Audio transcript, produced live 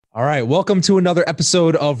All right. Welcome to another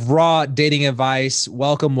episode of Raw Dating Advice.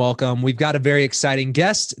 Welcome, welcome. We've got a very exciting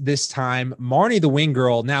guest this time, Marnie the Wing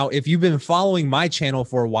Girl. Now, if you've been following my channel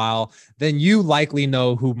for a while, then you likely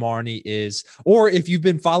know who Marnie is. Or if you've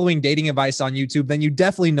been following Dating Advice on YouTube, then you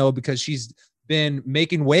definitely know because she's been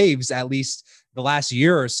making waves at least the last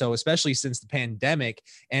year or so, especially since the pandemic.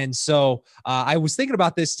 And so I was thinking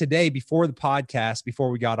about this today before the podcast, before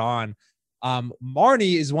we got on.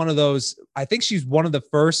 Marnie is one of those, I think she's one of the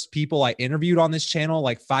first people I interviewed on this channel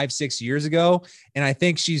like 5-6 years ago. And I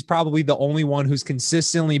think she's probably the only one who's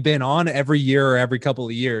consistently been on every year or every couple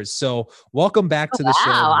of years. So welcome back to the show.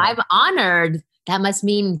 Wow, I'm honored. That must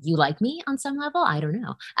mean you like me on some level. I don't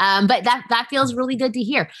know. But that feels really good to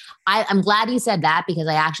hear. I'm glad you said that because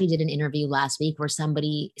I actually did an interview last week where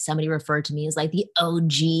somebody referred to me as like the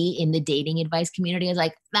OG in the dating advice community. I was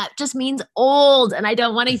like, that just means old, and I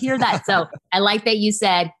don't want to hear that. So I like that you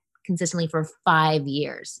said consistently for 5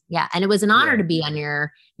 years. Yeah, and it was an honor to be on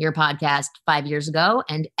your podcast 5 years ago,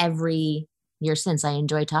 and every year since. I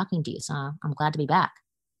enjoy talking to you, so I'm glad to be back.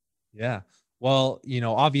 Yeah. Well,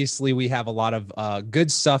 obviously we have a lot of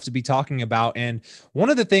good stuff to be talking about. And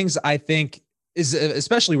one of the things I think is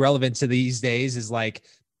especially relevant to these days is like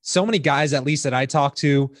so many guys, at least that I talk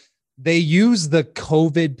to, they use the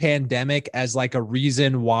COVID pandemic as like a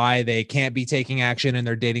reason why they can't be taking action in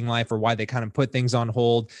their dating life or why they kind of put things on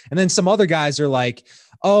hold. And then some other guys are like,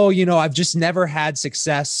 oh, I've just never had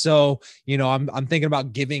success. So, I'm thinking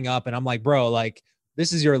about giving up. And I'm like, bro, like,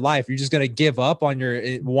 this is your life. You're just going to give up on your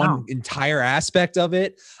one entire aspect of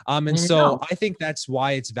it. And so I think that's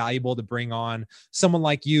why it's valuable to bring on someone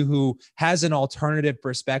like you who has an alternative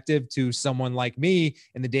perspective to someone like me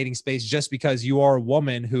in the dating space, just because you are a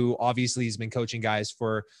woman who obviously has been coaching guys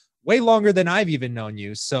for way longer than I've even known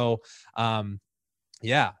you. So,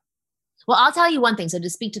 yeah. Well, I'll tell you one thing. So to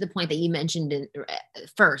speak to the point that you mentioned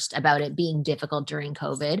first about it being difficult during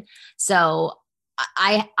COVID. So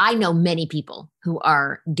I know many people who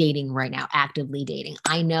are dating right now, actively dating.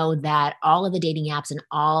 I know that all of the dating apps and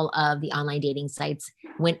all of the online dating sites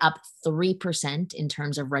went up 3% in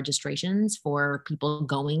terms of registrations for people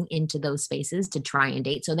going into those spaces to try and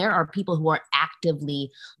date. So there are people who are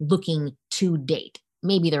actively looking to date.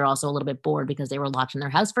 Maybe they're also a little bit bored because they were locked in their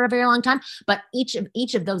house for a very long time, but each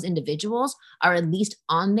of those individuals are at least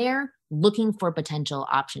on there looking for potential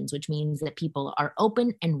options, which means that people are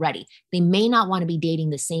open and ready. They may not want to be dating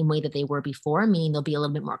the same way that they were before, meaning they'll be a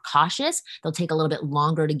little bit more cautious. They'll take a little bit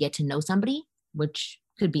longer to get to know somebody, which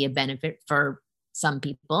could be a benefit for some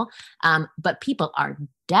people. But people are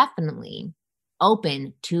definitely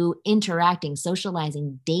open to interacting,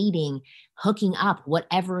 socializing, dating, hooking up,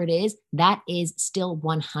 whatever it is, that is still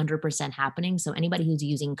 100% happening. So anybody who's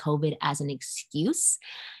using COVID as an excuse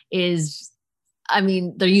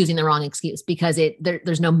they're using the wrong excuse because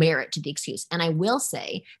there's no merit to the excuse. And I will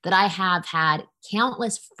say that I have had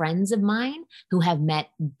countless friends of mine who have met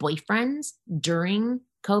boyfriends during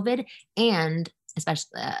COVID, and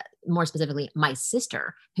especially more specifically, my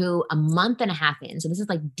sister, who a month and a half in, so this is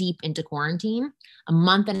like deep into quarantine, a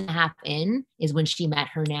month and a half in is when she met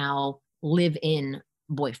her now live-in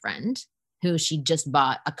boyfriend, who she just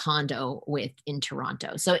bought a condo with in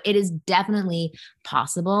Toronto. So it is definitely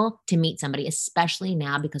possible to meet somebody, especially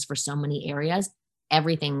now because for so many areas,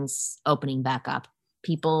 everything's opening back up.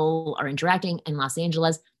 People are interacting in Los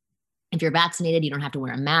Angeles. If you're vaccinated, you don't have to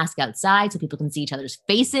wear a mask outside so people can see each other's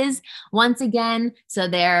faces once again. So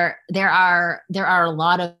there are a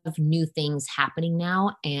lot of new things happening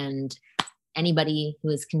now, and anybody who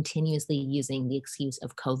is continuously using the excuse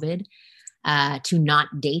of COVID to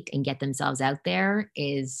not date and get themselves out there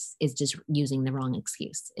is just using the wrong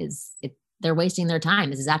excuse. They're wasting their time.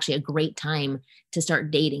 This is actually a great time to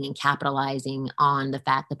start dating and capitalizing on the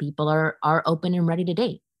fact that people are open and ready to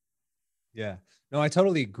date. Yeah, no, I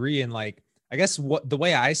totally agree. And like, I guess the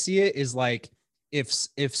way I see it is like,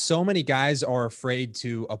 if so many guys are afraid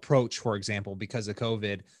to approach, for example, because of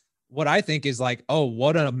COVID, what I think is like, oh,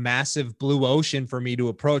 what a massive blue ocean for me to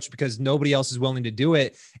approach because nobody else is willing to do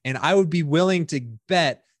it. And I would be willing to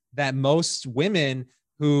bet that most women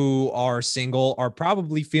who are single are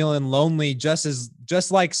probably feeling lonely just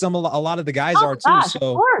like a lot of the guys are too. Gosh, so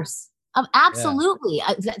of course. Absolutely.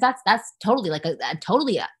 Yeah. That's totally like a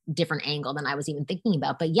totally different angle than I was even thinking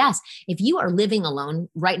about. But yes, if you are living alone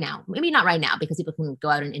right now, maybe not right now because people can go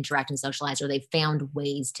out and interact and socialize, or they've found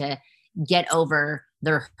ways to get over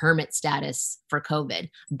their hermit status for COVID.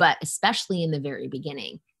 But especially in the very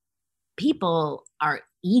beginning, people are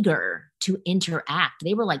eager to interact.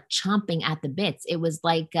 They were like chomping at the bits. It was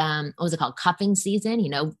like, what was it called? Cuffing season,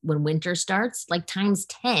 when winter starts, like times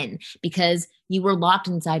 10, because you were locked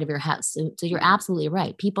inside of your house. So you're absolutely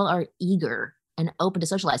right. People are eager and open to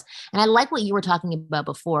socialize. And I like what you were talking about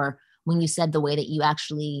before when you said the way that you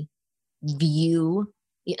actually view,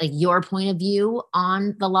 like, your point of view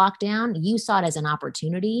on the lockdown. You saw it as an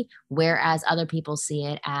opportunity, whereas other people see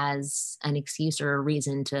it as an excuse or a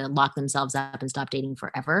reason to lock themselves up and stop dating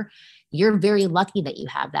forever. You're very lucky that you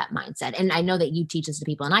have that mindset. And I know that you teach this to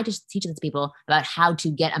people, and I just teach this to people about how to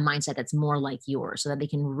get a mindset that's more like yours so that they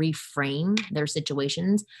can reframe their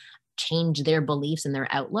situations, change their beliefs and their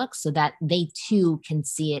outlooks so that they too can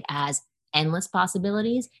see it as endless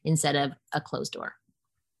possibilities instead of a closed door.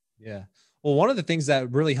 Yeah. Well, one of the things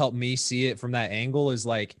that really helped me see it from that angle is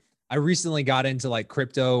like, I recently got into like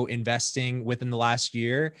crypto investing within the last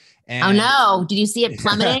year. Oh And no, did you see it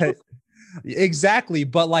plummeting? exactly.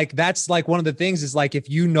 But like, that's like one of the things is like, if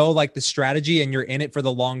you know, like the strategy and you're in it for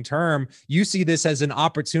the long term, you see this as an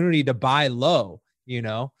opportunity to buy low,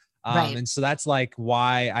 Right. And so that's like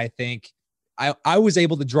why I think I was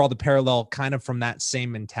able to draw the parallel kind of from that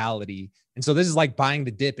same mentality. And so this is like buying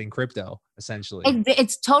the dip in crypto, essentially.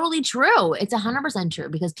 It's totally true. It's 100% true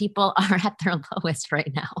because people are at their lowest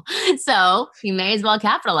right now. So you may as well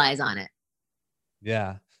capitalize on it.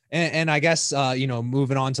 Yeah. And I guess,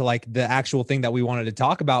 moving on to like the actual thing that we wanted to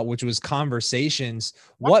talk about, which was conversations.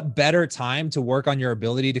 What better time to work on your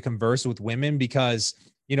ability to converse with women? Because,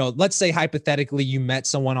 let's say hypothetically you met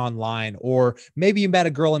someone online, or maybe you met a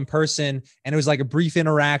girl in person and it was like a brief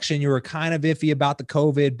interaction. You were kind of iffy about the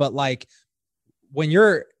COVID, but like when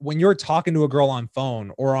you're talking to a girl on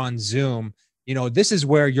phone or on Zoom, this is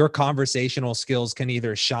where your conversational skills can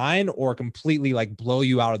either shine or completely like blow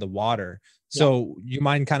you out of the water. Yeah, So you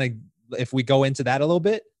mind kind of if we go into that a little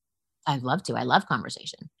bit? I'd love to. I love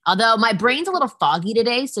conversation. Although my brain's a little foggy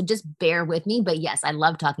today, so just bear with me. But yes, I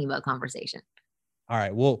love talking about conversation. All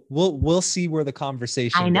right. We'll see where the I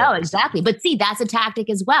conversation know, goes. exactly. But see, that's a tactic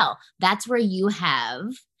as well. That's where you have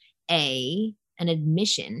an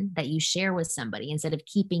admission that you share with somebody instead of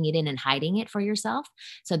keeping it in and hiding it for yourself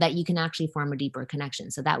so that you can actually form a deeper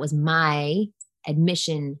connection. So that was my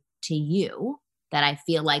admission to you that I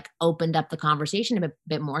feel like opened up the conversation a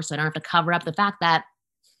bit more. So I don't have to cover up the fact that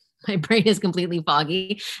my brain is completely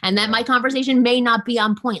foggy and that my conversation may not be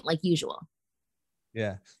on point like usual.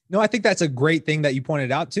 Yeah. No, I think that's a great thing that you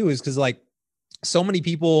pointed out too, is because like so many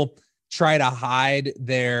people try to hide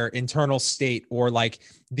their internal state or like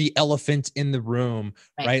the elephant in the room,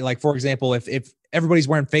 right? Like, for example, if everybody's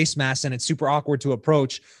wearing face masks and it's super awkward to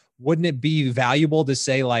approach, wouldn't it be valuable to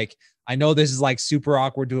say like, I know this is like super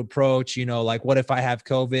awkward to approach, like what if I have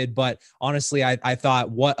COVID? But honestly, I thought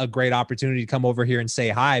what a great opportunity to come over here and say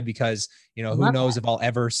hi because, who knows if I'll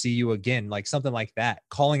ever see you again, like something like that,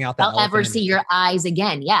 calling out that. I'll ever see your eyes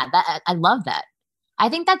again. Yeah. I love that. I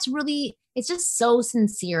think that's really, it's just so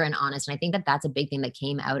sincere and honest. And I think that that's a big thing that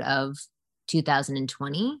came out of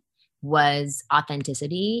 2020 was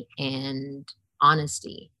authenticity and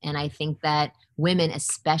honesty. And I think that women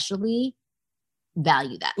especially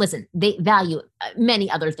value that. Listen, they value many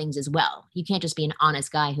other things as well. You can't just be an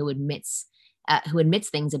honest guy who admits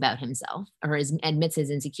things about himself or admits his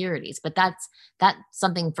insecurities. But that's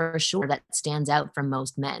something for sure that stands out from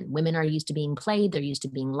most men. Women are used to being played. They're used to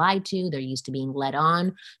being lied to. They're used to being led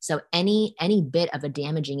on. So any bit of a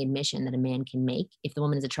damaging admission that a man can make, if the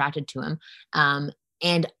woman is attracted to him,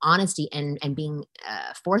 and honesty and being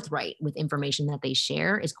forthright with information that they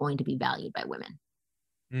share is going to be valued by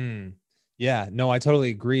women. Yeah, no, I totally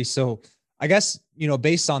agree. So I guess,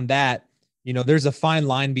 based on that, there's a fine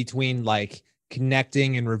line between like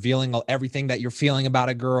connecting and revealing everything that you're feeling about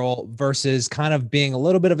a girl versus kind of being a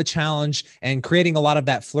little bit of a challenge and creating a lot of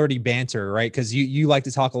that flirty banter, right? Because you like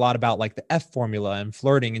to talk a lot about like the F formula and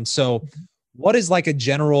flirting. And so what is like a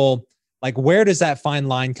general, like, where does that fine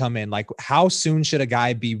line come in? Like, how soon should a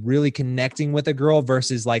guy be really connecting with a girl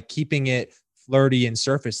versus like keeping it flirty and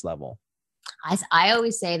surface level? I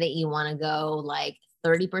always say that you want to go like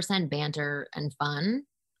 30% banter and fun,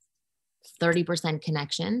 30%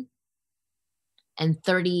 connection, and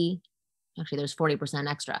there's 40%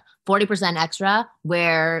 extra. 40% extra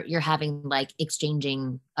where you're having like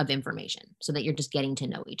exchanging of information so that you're just getting to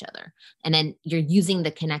know each other. And then you're using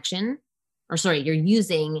the connection, you're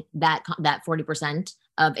using that 40%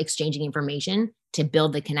 of exchanging information to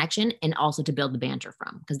build the connection and also to build the banter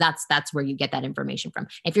from, because that's where you get that information from.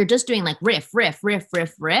 If you're just doing like riff,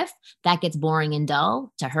 that gets boring and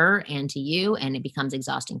dull to her and to you, and it becomes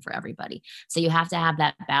exhausting for everybody. So you have to have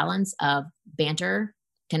that balance of banter,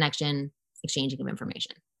 connection, exchanging of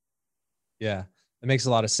information. Yeah, that makes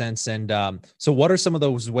a lot of sense. And so what are some of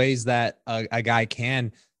those ways that a guy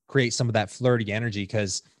can create some of that flirty energy?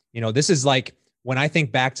 Because, this is like when I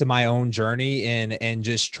think back to my own journey and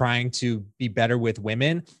just trying to be better with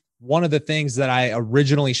women, one of the things that I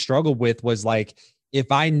originally struggled with was like,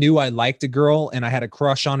 if I knew I liked a girl and I had a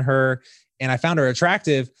crush on her and I found her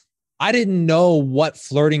attractive, I didn't know what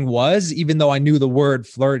flirting was, even though I knew the word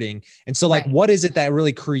flirting. And so like, Right. what is it that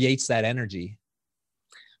really creates that energy?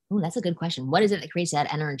 Oh, that's a good question. What is it that creates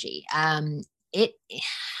that energy? It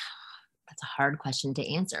that's a hard question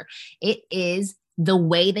to answer. It is the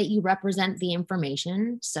way that you represent the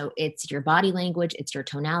information. So it's your body language, it's your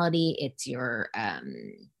tonality, it's your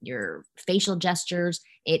facial gestures.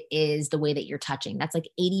 It is the way that you're touching. That's like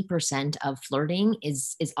 80% of flirting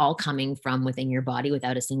is all coming from within your body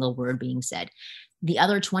without a single word being said. The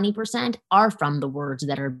other 20% are from the words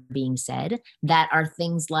that are being said, that are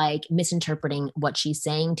things like misinterpreting what she's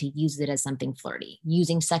saying to use it as something flirty,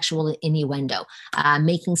 using sexual innuendo,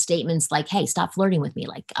 making statements like, "Hey, stop flirting with me.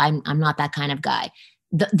 Like I'm not that kind of guy."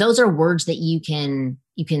 Those are words that you can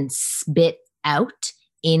spit out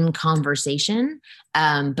in conversation,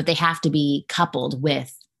 but they have to be coupled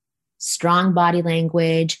with strong body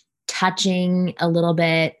language, touching a little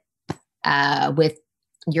bit, with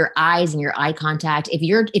your eyes and your eye contact. If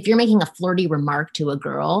you're making a flirty remark to a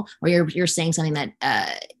girl, or you're saying something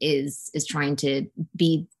that is trying to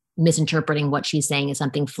be misinterpreting what she's saying as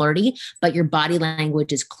something flirty, but your body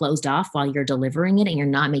language is closed off while you're delivering it and you're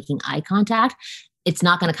not making eye contact, it's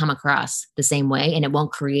not going to come across the same way, and it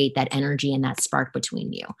won't create that energy and that spark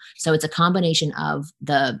between you. So it's a combination of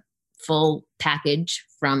the full package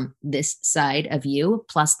from this side of you,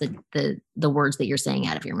 plus the words that you're saying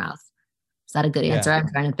out of your mouth. Is that a good answer? Yeah. I'm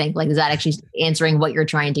trying to think, like, is that actually answering what you're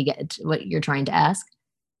trying to get, what you're trying to ask?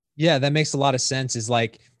 Yeah, that makes a lot of sense. Is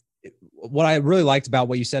like what I really liked about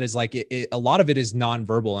what you said is like a lot of it is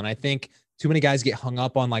nonverbal. And I think too many guys get hung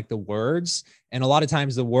up on like the words. And a lot of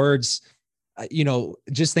times the words,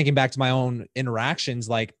 just thinking back to my own interactions,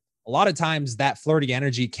 like a lot of times that flirty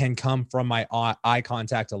energy can come from my eye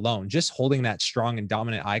contact alone. Just holding that strong and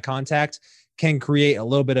dominant eye contact can create a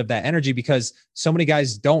little bit of that energy, because so many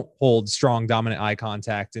guys don't hold strong, dominant eye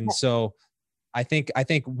contact. And so I think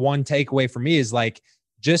one takeaway for me is like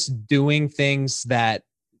just doing things that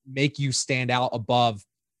make you stand out above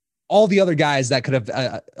all the other guys that could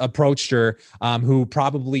have approached her, who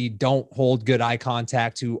probably don't hold good eye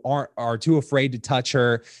contact, who are too afraid to touch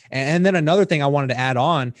her. And then another thing I wanted to add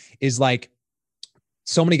on is like,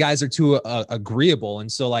 so many guys are too agreeable.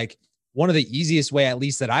 And so like one of the easiest way, at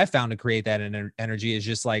least that I found, to create that energy is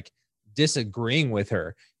just like disagreeing with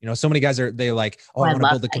her. So many guys they like, oh, I want to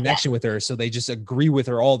build a connection with her. So they just agree with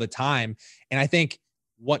her all the time. And I think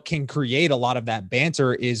what can create a lot of that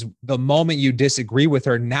banter is the moment you disagree with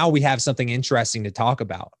her, now we have something interesting to talk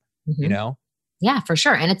about, Yeah, for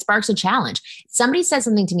sure. And it sparks a challenge. Somebody said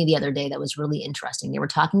something to me the other day that was really interesting. They were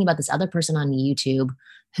talking about this other person on YouTube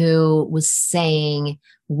who was saying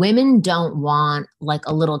women don't want like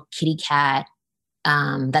a little kitty cat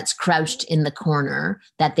that's crouched in the corner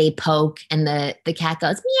that they poke and the cat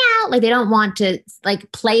goes meow. Like they don't want to like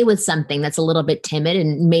play with something that's a little bit timid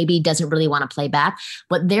and maybe doesn't really want to play back.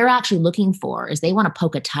 What they're actually looking for is they want to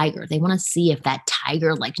poke a tiger. They want to see if that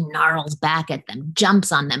tiger like gnarls back at them,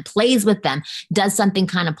 jumps on them, plays with them, does something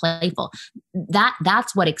kind of playful.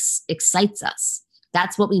 That's what excites us.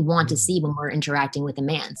 That's what we want to see when we're interacting with a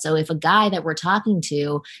man. So if a guy that we're talking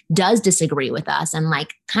to does disagree with us and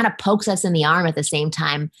like kind of pokes us in the arm at the same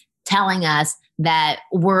time, telling us that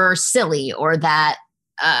we're silly or that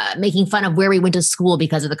making fun of where we went to school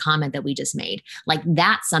because of the comment that we just made, like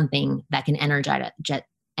that's something that can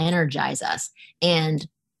energize us and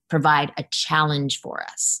provide a challenge for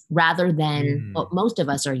us rather than what most of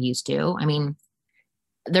us are used to. I mean,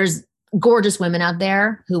 there's gorgeous women out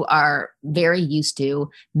there who are very used to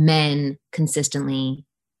men consistently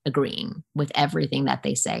agreeing with everything that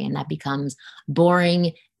they say. And that becomes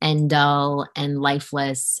boring and dull and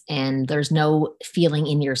lifeless. And there's no feeling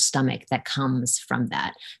in your stomach that comes from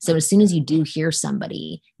that. So as soon as you do hear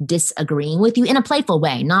somebody disagreeing with you in a playful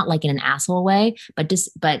way, not like in an asshole way,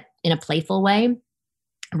 but in a playful way,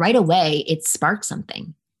 right away, it sparks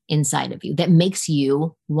something inside of you that makes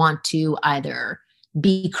you want to either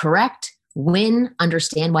be correct, win,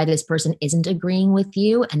 understand why this person isn't agreeing with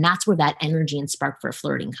you. And that's where that energy and spark for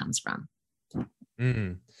flirting comes from.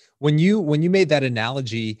 When you made that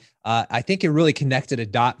analogy, I think it really connected a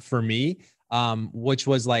dot for me, which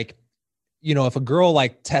was like, if a girl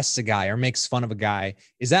like tests a guy or makes fun of a guy,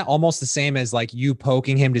 is that almost the same as like you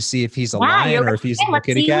poking him to see if he's a lion or if he's a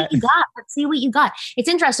kitty cat? Let's see what you got. It's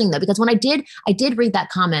interesting though, because when I did read that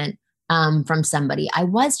comment from somebody. I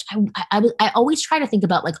always try to think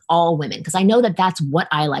about like all women because I know that that's what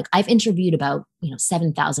I like. I've interviewed about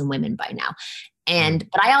 7,000 women by now,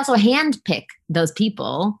 but I also handpick those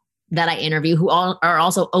people that I interview who all are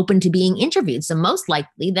also open to being interviewed. So most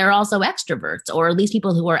likely they're also extroverts or at least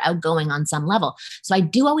people who are outgoing on some level. So I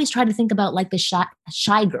do always try to think about like the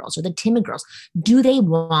shy girls or the timid girls. Do they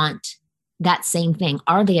want that same thing?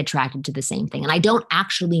 Are they attracted to the same thing? And I don't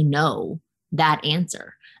actually know that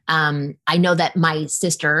answer. I know that my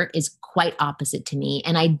sister is quite opposite to me.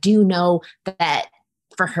 And I do know that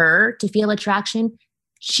for her to feel attraction,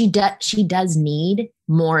 she does need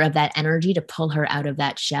more of that energy to pull her out of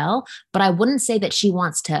that shell. But I wouldn't say that she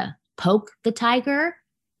wants to poke the tiger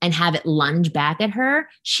and have it lunge back at her.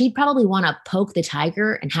 She'd probably want to poke the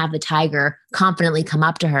tiger and have the tiger confidently come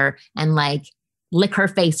up to her and like lick her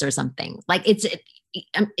face or something. Like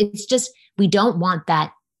it's just, we don't want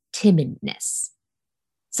that timidness.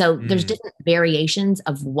 So there's different variations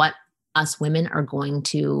of what us women are going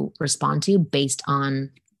to respond to based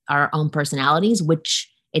on our own personalities, which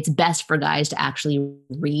it's best for guys to actually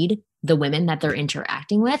read the women that they're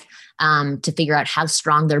interacting with to figure out how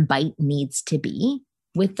strong their bite needs to be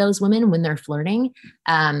with those women when they're flirting.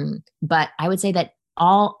 But I would say that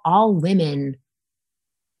all women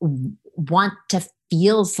want to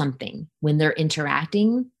feel something when they're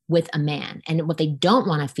interacting with a man. And what they don't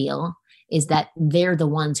want to feel is that they're the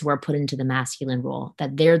ones who are put into the masculine role,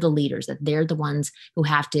 that they're the leaders, that they're the ones who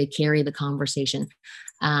have to carry the conversation,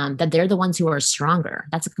 that they're the ones who are stronger.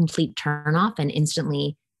 That's a complete turnoff and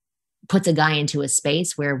instantly puts a guy into a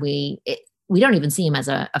space where we don't even see him as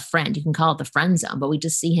a friend. You can call it the friend zone, but we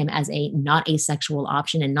just see him as not a sexual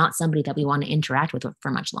option and not somebody that we want to interact with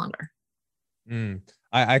for much longer.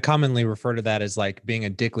 I commonly refer to that as like being a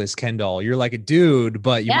dickless Ken doll. You're like a dude,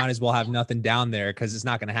 but you might as well have nothing down there because it's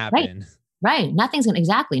not going to happen. Right. Nothing's going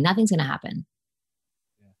to happen.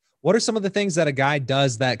 What are some of the things that a guy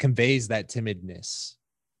does that conveys that timidness?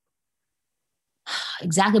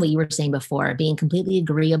 Exactly what you were saying before, being completely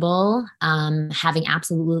agreeable, having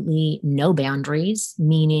absolutely no boundaries,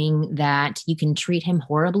 meaning that you can treat him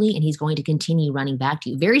horribly and he's going to continue running back to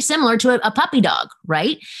you. Very similar to a puppy dog,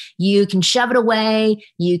 right? You can shove it away,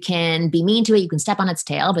 you can be mean to it, you can step on its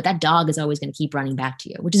tail, but that dog is always going to keep running back to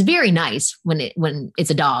you, which is very nice when it's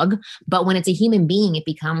a dog. But when it's a human being, it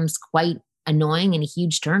becomes quite annoying and a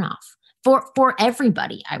huge turnoff. For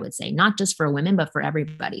everybody, I would say, not just for women, but for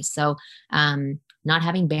everybody. So not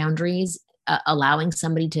having boundaries, allowing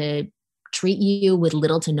somebody to treat you with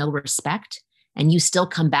little to no respect, and you still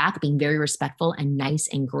come back being very respectful and nice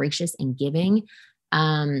and gracious and giving.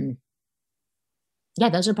 Those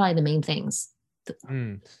are probably the main things.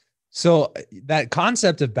 So that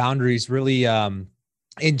concept of boundaries really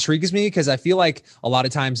intrigues me because I feel like a lot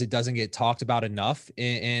of times it doesn't get talked about enough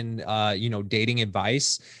in dating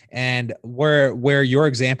advice. And where your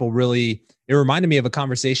example really, it reminded me of a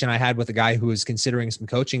conversation I had with a guy who was considering some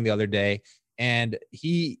coaching the other day. And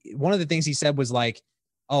one of the things he said was like,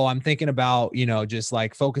 oh, I'm thinking about, just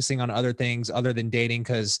like focusing on other things other than dating.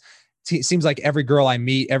 Cause it seems like every girl I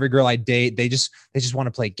meet, every girl I date, they just want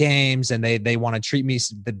to play games and they want to treat me,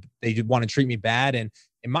 they want to treat me bad. And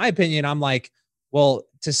in my opinion, I'm like, well,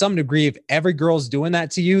 to some degree, if every girl's doing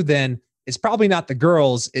that to you, then it's probably not the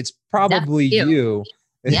girls. It's probably you.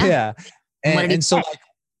 Yeah. And so like,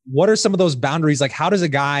 what are some of those boundaries? Like, how does a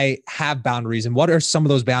guy have boundaries and what are some of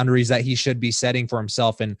those boundaries that he should be setting for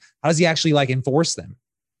himself? And how does he actually like enforce them?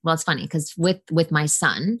 Well, it's funny because with my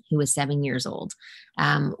son, who is 7 years old,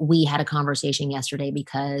 we had a conversation yesterday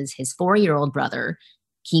because his 4-year-old brother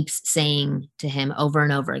keeps saying to him over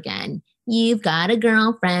and over again, you've got a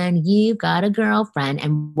girlfriend, you've got a girlfriend.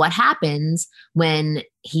 And what happens when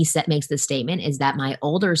he makes this statement is that my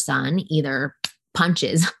older son either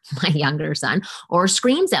punches my younger son or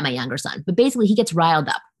screams at my younger son. But basically he gets riled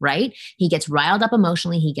up, right? He gets riled up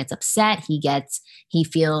emotionally. He gets upset. He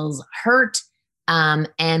feels hurt.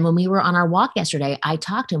 And when we were on our walk yesterday, I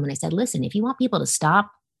talked to him and I said, listen, if you want people to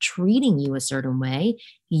stop treating you a certain way,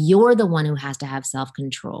 you're the one who has to have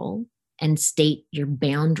self-control and state your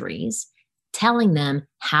boundaries, telling them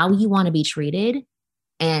how you want to be treated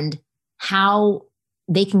and how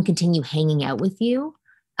they can continue hanging out with you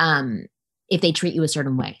if they treat you a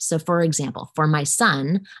certain way. So for example, for my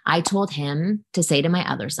son, I told him to say to my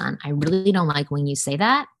other son, I really don't like when you say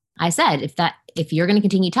that. I said, if you're going to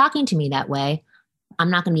continue talking to me that way, I'm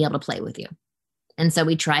not going to be able to play with you. And so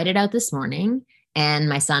we tried it out this morning. And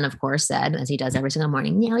my son, of course, said, as he does every single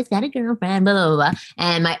morning, he's got a girlfriend, blah, blah, blah.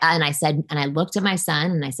 And I looked at my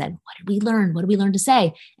son and I said, what did we learn? What did we learn to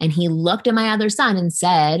say? And he looked at my other son and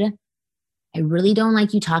said, I really don't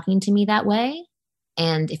like you talking to me that way.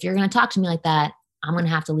 And if you're going to talk to me like that, I'm going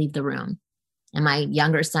to have to leave the room. And my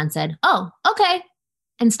younger son said, oh, okay,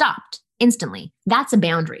 and stopped instantly. That's a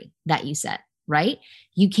boundary that you set, right?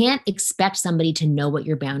 You can't expect somebody to know what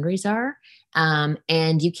your boundaries are.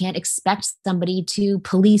 And you can't expect somebody to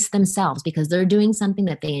police themselves because they're doing something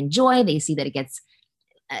that they enjoy. They see that it gets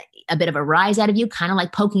a bit of a rise out of you, kind of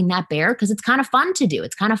like poking that bear, because it's kind of fun to do.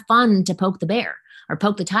 It's kind of fun to poke the bear or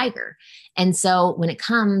poke the tiger. And so when it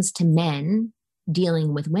comes to men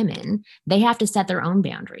dealing with women, they have to set their own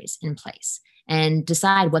boundaries in place and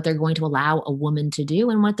decide what they're going to allow a woman to do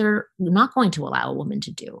and what they're not going to allow a woman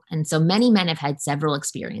to do. And so many men have had several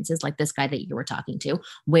experiences, like this guy that you were talking to,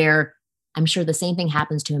 where I'm sure the same thing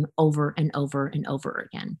happens to him over and over and over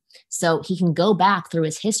again. So he can go back through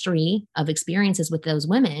his history of experiences with those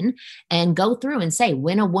women and go through and say,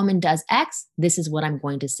 when a woman does X, this is what I'm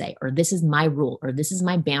going to say, or this is my rule, or this is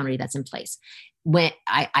my boundary that's in place. When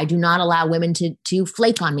I do not allow women to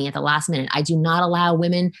flake on me at the last minute. I do not allow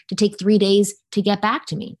women to take 3 days to get back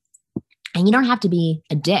to me. And you don't have to be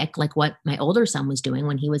a dick like what my older son was doing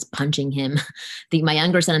when he was punching him, my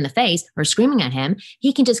younger son in the face or screaming at him.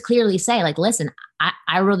 He can just clearly say, like, listen,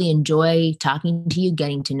 I really enjoy talking to you,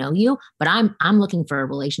 getting to know you, but I'm looking for a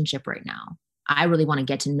relationship right now. I really want to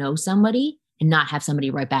get to know somebody and not have somebody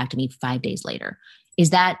write back to me 5 days later.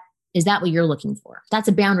 Is that what you're looking for? That's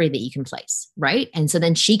a boundary that you can place, right? And so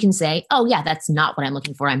then she can say, oh yeah, that's not what I'm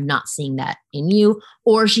looking for. I'm not seeing that in you.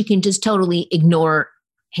 Or she can just totally ignore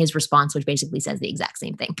his response, which basically says the exact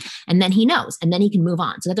same thing. And then he knows, and then he can move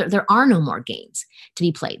on. So there are no more games to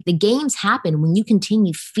be played. The games happen when you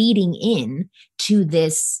continue feeding in to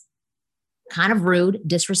this kind of rude,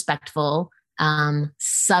 disrespectful,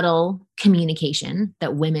 subtle communication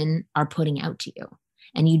that women are putting out to you.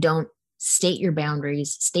 And you don't state your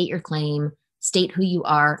boundaries, state your claim, state who you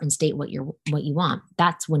are, and state what you want.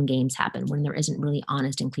 That's when games happen, when there isn't really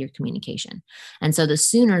honest and clear communication. And so the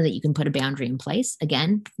sooner that you can put a boundary in place,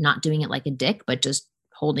 again, not doing it like a dick, but just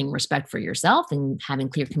holding respect for yourself and having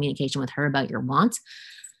clear communication with her about your wants,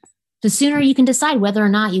 the sooner you can decide whether or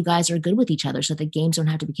not you guys are good with each other so that games don't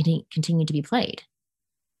have to be continue to be played.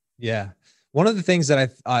 Yeah. One of the things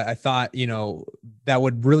that I thought, that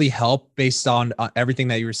would really help based on everything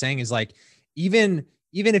that you were saying is like, even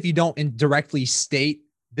if you don't directly state,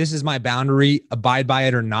 this is my boundary, abide by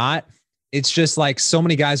it or not, it's just like so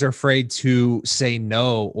many guys are afraid to say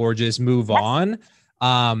no or just move on.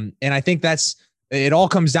 And I think it all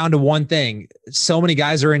comes down to one thing. So many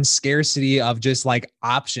guys are in scarcity of just like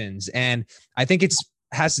options. And I think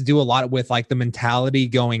has to do a lot with like the mentality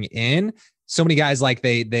going in. So many guys, like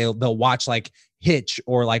they'll watch like Hitch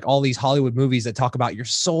or like all these Hollywood movies that talk about your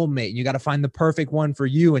soulmate. You got to find the perfect one for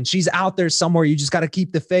you. And she's out there somewhere. You just got to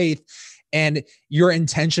keep the faith. And you're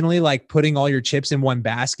intentionally like putting all your chips in one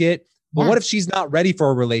basket. But what if she's not ready for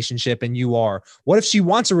a relationship and you are? What if she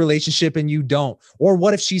wants a relationship and you don't? Or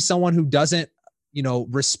what if she's someone who doesn't,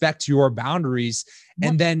 respect your boundaries?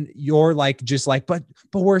 And then you're like, just like, but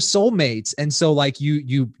we're soulmates. And so like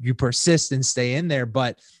you persist and stay in there.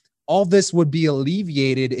 But all this would be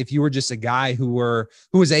alleviated if you were just a guy who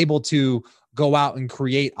was able to go out and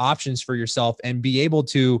create options for yourself and be able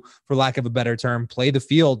to, for lack of a better term, play the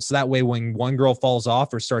field. So that way, when one girl falls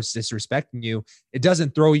off or starts disrespecting you, it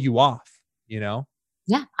doesn't throw you off,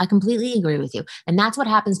 Yeah, I completely agree with you. And that's what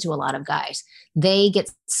happens to a lot of guys. They get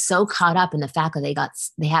so caught up in the fact that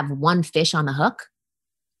they have one fish on the hook,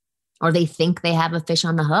 or they think they have a fish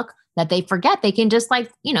on the hook, that they forget they can just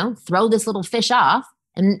throw this little fish off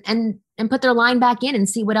and put their line back in and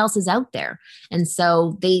see what else is out there. And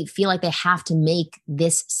so they feel like they have to make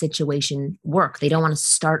this situation work. They don't want to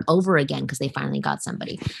start over again because they finally got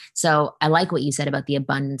somebody. So I like what you said about the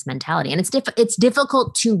abundance mentality. And it's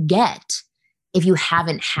difficult to get if you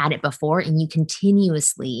haven't had it before and you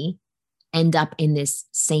continuously end up in this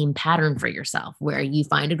same pattern for yourself, where you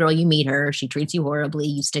find a girl, you meet her, she treats you horribly,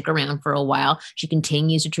 you stick around for a while, she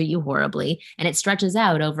continues to treat you horribly, and it stretches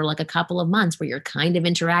out over like a couple of months where you're kind of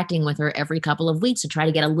interacting with her every couple of weeks to try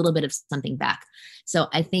to get a little bit of something back. So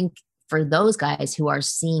I think for those guys who are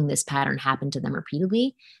seeing this pattern happen to them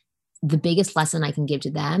repeatedly, the biggest lesson I can give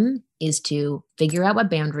to them is to figure out what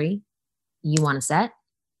boundary you want to set,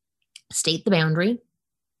 state the boundary,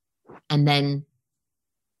 and then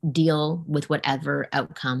deal with whatever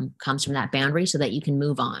outcome comes from that boundary so that you can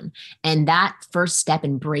move on. And that first step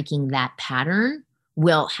in breaking that pattern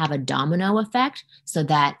will have a domino effect so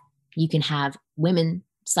that you can have women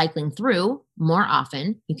cycling through more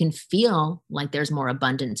often, you can feel like there's more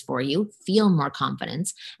abundance for you, feel more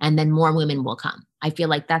confidence, and then more women will come. I feel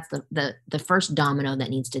like that's the first domino that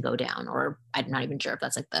needs to go down, or I'm not even sure if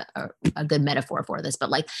that's like a good metaphor for this, but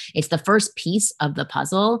like it's the first piece of the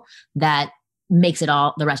puzzle that makes it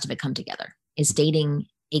all, the rest of it come together, is stating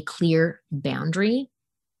a clear boundary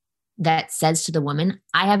that says to the woman,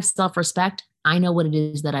 I have self-respect. I know what it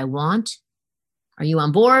is that I want. Are you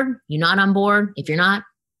on board? You're not on board? If you're not,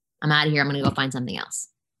 I'm out of here. I'm going to go find something else.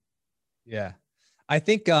 Yeah. I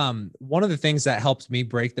think one of the things that helps me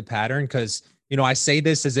break the pattern, because, you know, I say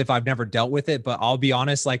this as if I've never dealt with it, but I'll be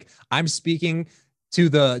honest, like I'm speaking to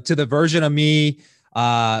the version of me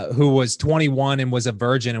who was 21 and was a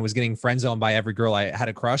virgin and was getting friend zoned by every girl I had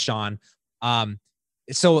a crush on.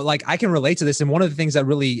 So like I can relate to this. And one of the things that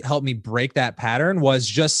really helped me break that pattern was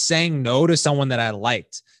just saying no to someone that I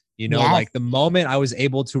liked. You know, Yes. like the moment I was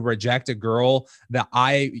able to reject a girl that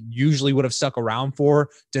I usually would have stuck around for,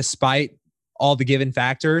 despite all the given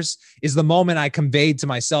factors, is the moment I conveyed to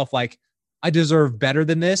myself, like, I deserve better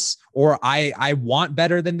than this, or I want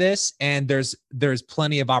better than this. And there's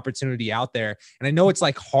plenty of opportunity out there. And I know it's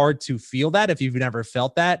like hard to feel that if you've never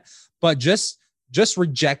felt that, but just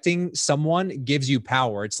rejecting someone gives you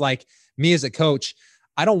power. It's like me as a coach,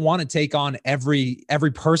 I don't want to take on every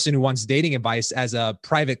person who wants dating advice as a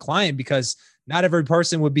private client, because not every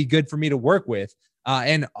person would be good for me to work with.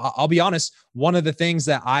 And I'll be honest, one of the things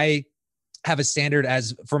that I have a standard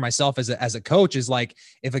as for myself as a coach is like,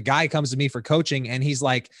 if a guy comes to me for coaching and he's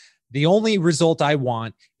like, the only result I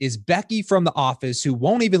want is Becky from The Office, who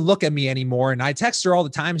won't even look at me anymore. And I text her all the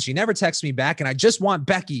time and she never texts me back. And I just want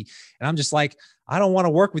Becky. And I'm just like, I don't want to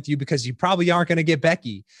work with you because you probably aren't going to get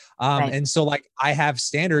Becky. Right. And so like I have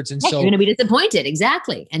standards. And Yeah, so you're going to be disappointed.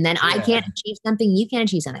 Exactly. And then I can't achieve something. You can't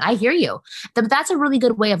achieve something. I hear you. But that's a really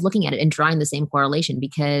good way of looking at it and drawing the same correlation,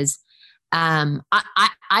 because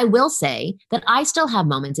I will say that I still have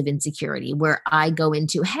moments of insecurity where I go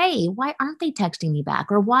into, hey, why aren't they texting me back?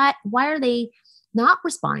 Or why are they not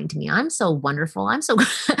responding to me? I'm so wonderful. I'm so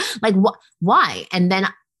like, why? And then,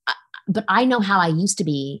 but I know how I used to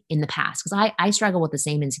be in the past, because I struggle with the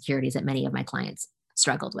same insecurities that many of my clients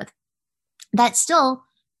struggled with, that still,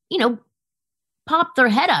 you know, pop their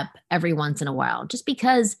head up every once in a while. Just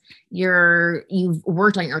because you've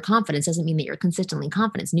worked on your confidence doesn't mean that you're consistently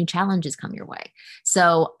confident. New challenges come your way.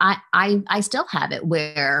 So I still have it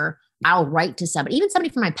where I'll write to somebody, even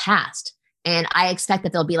somebody from my past, and I expect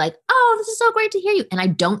that they'll be like, oh, this is so great to hear you. And I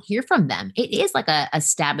don't hear from them. It is like a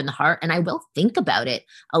stab in the heart. And I will think about it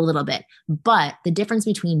a little bit. But the difference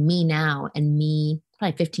between me now and me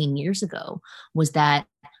probably 15 years ago was that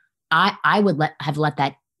I would have let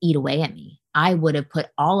that eat away at me. I would have put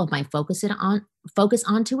all of my focus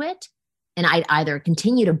onto it. And I'd either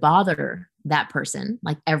continue to bother that person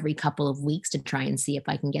like every couple of weeks to try and see if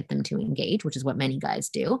I can get them to engage, which is what many guys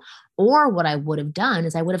do. Or what I would have done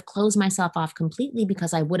is I would have closed myself off completely,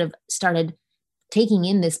 because I would have started taking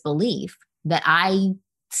in this belief that I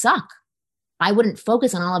suck. I wouldn't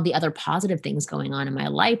focus on all of the other positive things going on in my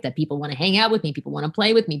life, that people want to hang out with me, people want to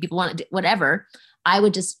play with me, people want to do whatever. I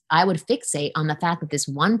would fixate on the fact that this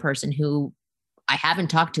one person who I haven't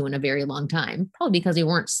talked to in a very long time, probably because we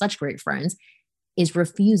weren't such great friends, is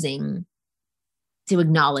refusing to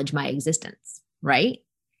acknowledge my existence. Right.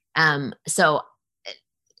 So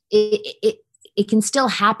it can still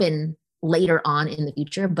happen later on in the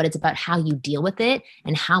future, but it's about how you deal with it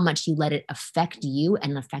and how much you let it affect you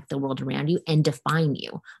and affect the world around you and define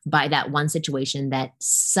you by that one situation that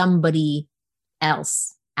somebody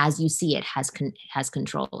else, as you see it, has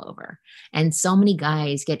control over. And so many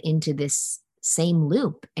guys get into this same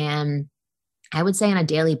loop. And I would say on a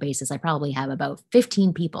daily basis, I probably have about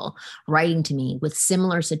 15 people writing to me with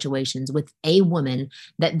similar situations with a woman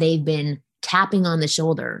that they've been tapping on the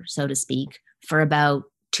shoulder, so to speak, for about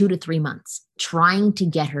 2 to 3 months, trying to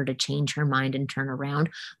get her to change her mind and turn around,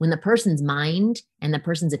 when the person's mind and the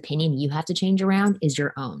person's opinion you have to change around is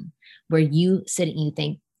your own, where you sit and you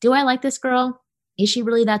think, do I like this girl? Is she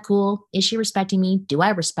really that cool? Is she respecting me? Do I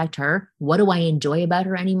respect her? What do I enjoy about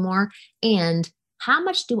her anymore? And how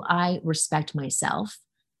much do I respect myself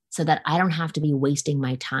so that I don't have to be wasting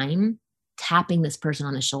my time tapping this person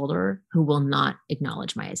on the shoulder who will not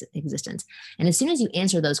acknowledge my existence? And as soon as you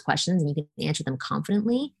answer those questions and you can answer them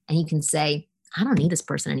confidently, and you can say, I don't need this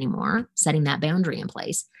person anymore, setting that boundary in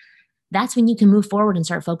place, that's when you can move forward and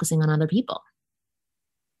start focusing on other people.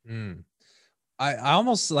 I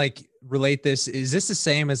almost like relate this. Is this the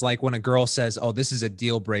same as like when a girl says, oh, this is a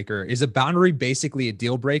deal breaker? Is a boundary basically a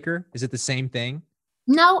deal breaker? Is it the same thing?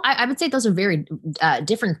 No, I would say those are very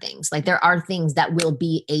different things. Like there are things that will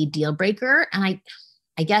be a deal breaker. And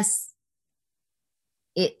I I guess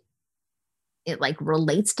it like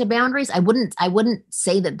relates to boundaries. I wouldn't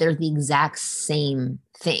say that they're the exact same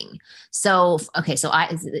thing. So, okay. So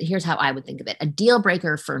here's how I would think of it. A deal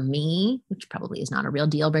breaker for me, which probably is not a real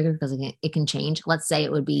deal breaker because it can change. Let's say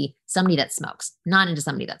it would be somebody that smokes, not into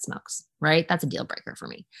somebody that smokes, right? That's a deal breaker for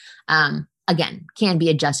me. Again, can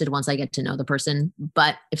be adjusted once I get to know the person.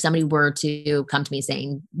 But if somebody were to come to me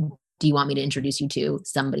saying, do you want me to introduce you to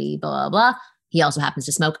somebody, blah, blah, blah, he also happens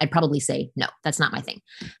to smoke, I'd probably say, no, that's not my thing.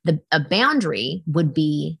 A boundary would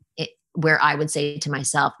be where I would say to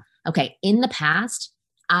myself, okay, in the past,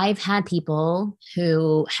 I've had people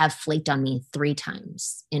who have flaked on me 3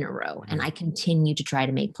 times in a row, and I continue to try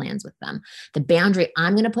to make plans with them. The boundary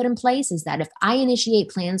I'm going to put in place is that if I initiate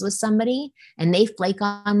plans with somebody and they flake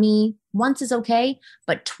on me once is okay,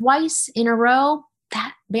 but twice in a row,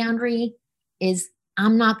 that boundary is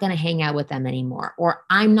I'm not going to hang out with them anymore, or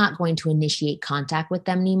I'm not going to initiate contact with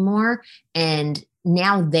them anymore. And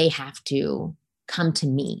now they have to come to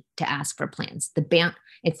me to ask for plans.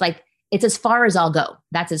 It's like, it's as far as I'll go.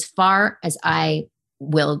 That's as far as I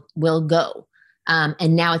will go.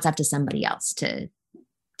 And now it's up to somebody else to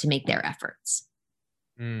make their efforts.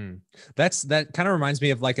 That kind of reminds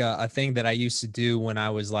me of like a thing that I used to do when I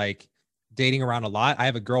was like dating around a lot. I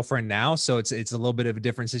have a girlfriend now, so it's a little bit of a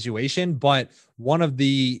different situation. But one of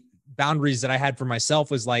the boundaries that I had for myself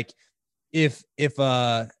was like, if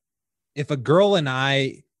a girl and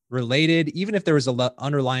I related, even if there was a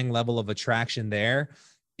underlying level of attraction there,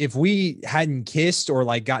 if we hadn't kissed or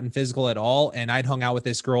like gotten physical at all, and I'd hung out with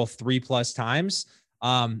this girl 3+ times,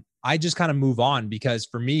 I just kind of move on, because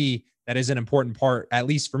for me, that is an important part, at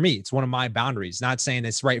least for me. It's one of my boundaries. Not saying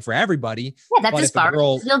it's right for everybody. Yeah, that's as far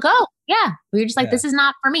as you'll go. Yeah. We're just like, this is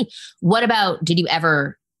not for me. What about, did you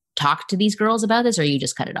ever talk to these girls about this, or you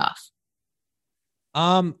just cut it off?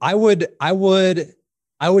 I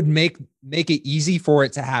would make it easy for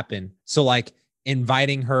it to happen. So like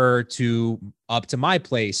inviting her up to my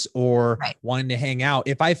place, or wanting to hang out.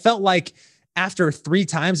 If I felt like after 3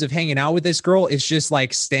 times of hanging out with this girl, it's just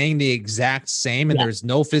like staying the exact same, and there's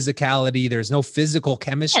no physicality, there's no physical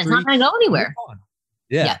chemistry. It's not going to go anywhere.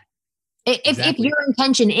 Yeah. If your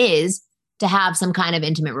intention is to have some kind of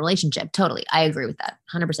intimate relationship, totally. I agree with that.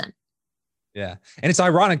 100%. Yeah. And it's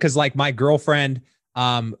ironic because like my girlfriend,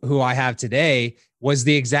 who I have today, was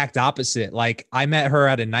the exact opposite. Like I met her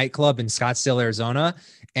at a nightclub in Scottsdale, Arizona.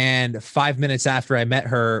 And 5 minutes after I met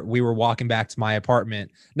her, we were walking back to my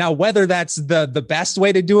apartment. Now, whether that's the best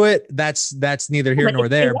way to do it, that's neither here nor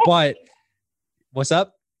there. But what's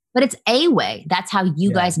up? But it's a way. That's how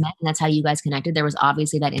you guys met, and that's how you guys connected. There was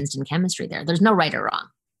obviously that instant chemistry there. There's no right or wrong.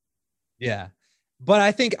 Yeah. But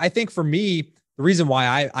I think for me, the reason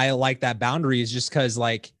why I like that boundary is just because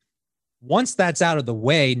like, once that's out of the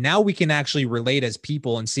way, now we can actually relate as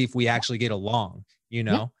people and see if we actually get along, you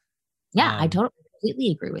know? Yeah, I totally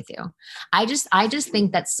completely agree with you. I just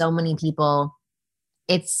think that so many people,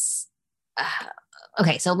 it's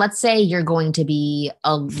okay. So let's say you're going to be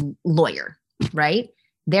a lawyer, right?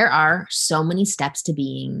 There are so many steps to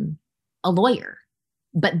being a lawyer,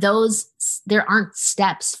 but there aren't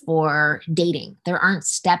steps for dating. There aren't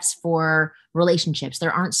steps for relationships.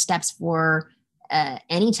 There aren't steps for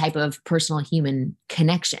any type of personal human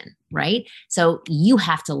connection, right? So you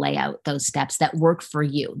have to lay out those steps that work for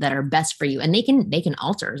you, that are best for you. And they can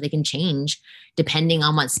alter, they can change depending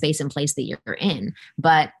on what space and place that you're in.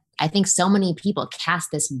 But I think so many people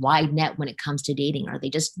cast this wide net when it comes to dating, or they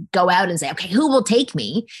just go out and say, okay, who will take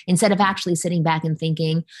me? Instead of actually sitting back and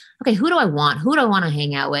thinking, okay, who do I want? Who do I want to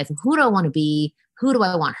hang out with? Who do I want to be? Who do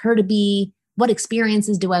I want her to be? What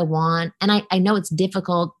experiences do I want? And I know it's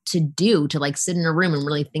difficult to do, to like sit in a room and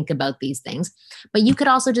really think about these things, but you could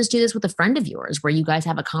also just do this with a friend of yours where you guys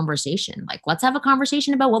have a conversation. Like, let's have a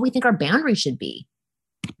conversation about what we think our boundaries should be.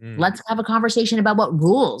 Let's have a conversation about what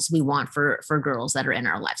rules we want for girls that are in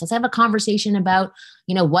our lives. Let's have a conversation about,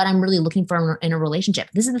 what I'm really looking for in a relationship.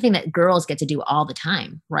 This is the thing that girls get to do all the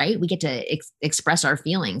time, right? We get to express our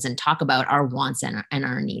feelings and talk about our wants and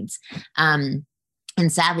our needs.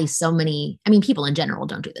 And sadly, so many, people in general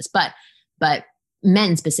don't do this, but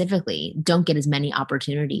men specifically don't get as many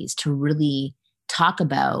opportunities to really talk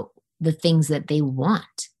about the things that they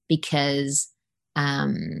want, because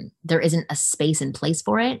there isn't a space and place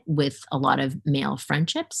for it with a lot of male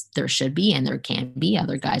friendships. There should be, and there can be.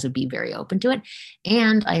 Other guys would be very open to it.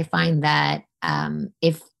 And I find that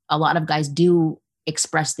if a lot of guys do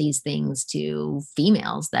express these things to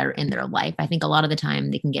females that are in their life, I think a lot of the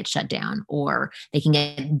time they can get shut down, or they can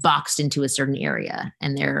get boxed into a certain area,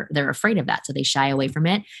 and they're afraid of that. So they shy away from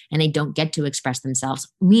it, and they don't get to express themselves,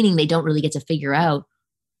 meaning they don't really get to figure out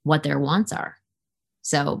what their wants are.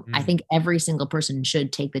 So I Mm. think every single person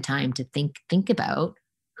should take the time to think about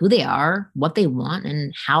who they are, what they want,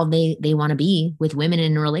 and how they want to be with women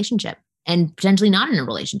in a relationship, and potentially not in a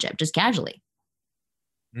relationship, just casually.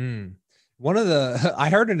 Mm. One of the I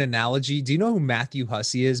heard an analogy. Do you know who Matthew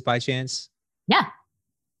Hussey is by chance? Yeah.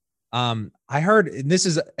 I heard, and this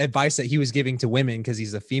is advice that he was giving to women because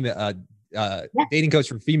he's a female Yeah. dating coach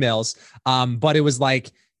for females. But it was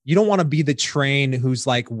like, you don't want to be the train who's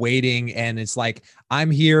like waiting and it's like, I'm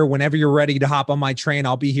here whenever you're ready to hop on my train,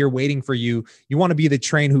 I'll be here waiting for you. You want to be the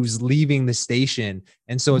train who's leaving the station.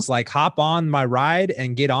 And so it's like, hop on my ride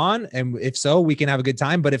and get on. And if so, we can have a good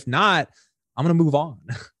time. But if not, I'm going to move on.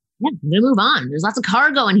 Yeah, I'm gonna move on. There's lots of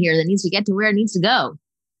cargo in here that needs to get to where it needs to go.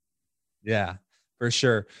 Yeah, for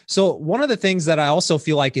sure. So one of the things that I also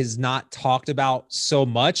feel like is not talked about so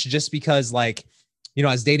much, just because like,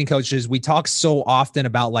 as dating coaches, we talk so often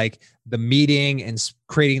about like the meeting and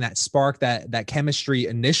creating that spark, that chemistry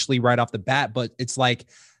initially right off the bat. But it's like,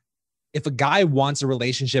 if a guy wants a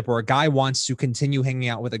relationship or a guy wants to continue hanging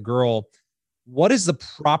out with a girl, what is the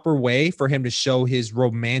proper way for him to show his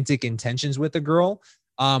romantic intentions with a girl,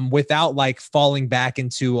 without like falling back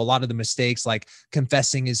into a lot of the mistakes, like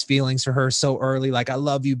confessing his feelings for her so early, like, I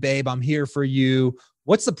love you, babe, I'm here for you.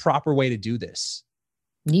 What's the proper way to do this?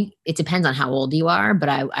 It depends on how old you are, but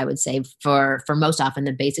I would say for most often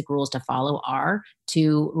the basic rules to follow are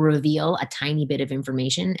to reveal a tiny bit of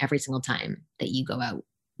information every single time that you go out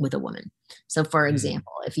with a woman. So for Mm,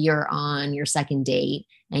 example, if you're on your second date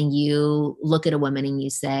and you look at a woman and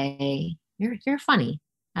you say, you're funny.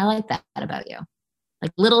 I like that about you.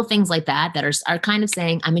 Like little things like that are kind of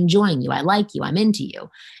saying, I'm enjoying you, I like you, I'm into you.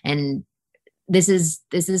 And this is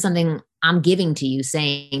something I'm giving to you,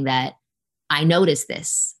 saying that I notice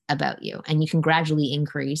this about you, and you can gradually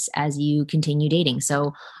increase as you continue dating.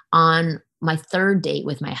 So on my third date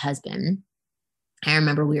with my husband, I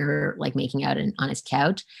remember we were like making out on his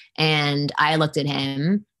couch, and I looked at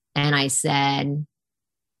him and I said,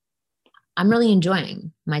 I'm really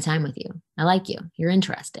enjoying my time with you. I like you. You're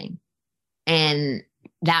interesting. And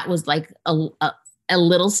that was like a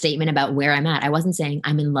little statement about where I'm at. I wasn't saying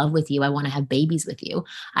I'm in love with you, I want to have babies with you.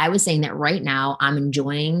 I was saying that right now I'm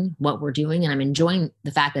enjoying what we're doing and I'm enjoying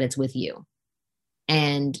the fact that it's with you.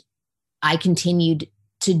 And I continued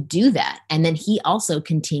to do that. And then he also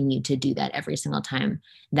continued to do that every single time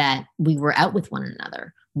that we were out with one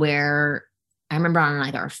another. Where I remember on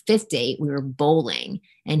like our fifth date, we were bowling,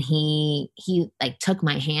 and he like took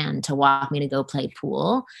my hand to walk me to go play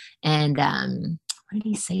pool. And what did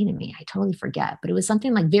he say to me? I totally forget, but it was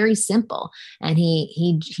something like very simple. And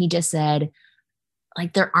he just said,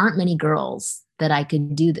 like, there aren't many girls that I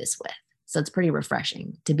could do this with. So it's pretty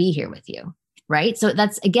refreshing to be here with you. Right. So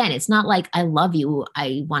that's, again, it's not like I love you,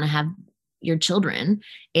 I want to have your children.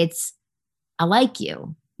 It's, I like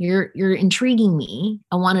you. You're intriguing me.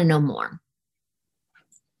 I want to know more.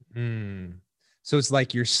 mm. So it's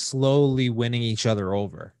like you're slowly winning each other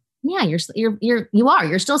over. Yeah,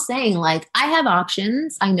 you're still saying, like, I have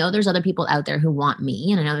options. I know there's other people out there who want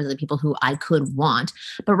me, and I know there's other people who I could want,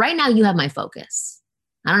 but right now you have my focus.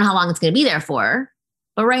 I don't know how long it's going to be there for,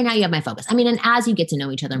 but right now you have my focus. I mean, and as you get to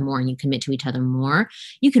know each other more and you commit to each other more,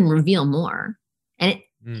 you can reveal more. And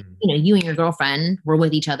Mm. you and your girlfriend were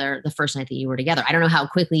with each other the first night that you were together. I don't know how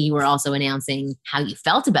quickly you were also announcing how you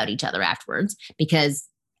felt about each other afterwards, because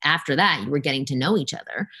after that you were getting to know each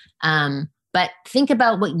other. But think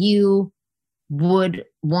about what you would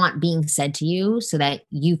want being said to you so that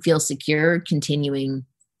you feel secure continuing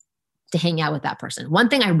to hang out with that person. One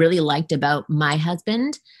thing I really liked about my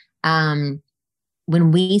husband, um,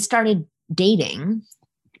 when we started dating,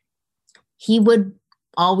 he would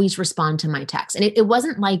always respond to my text. And it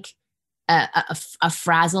wasn't like a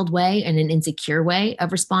frazzled way and an insecure way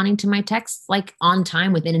of responding to my texts, like on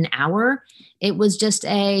time within an hour. It was just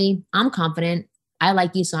I'm confident. I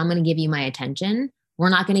like you, so I'm going to give you my attention. We're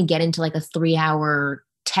not going to get into like a 3-hour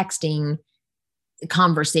texting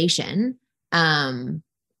conversation.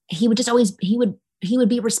 He would just always, he would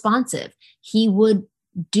be responsive. He would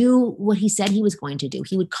do what he said he was going to do.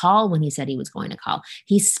 He would call when he said he was going to call.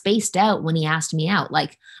 He spaced out when he asked me out.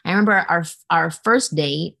 Like, I remember our first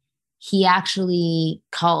date, he actually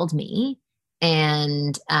called me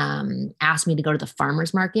and asked me to go to the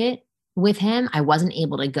farmer's market with him. I wasn't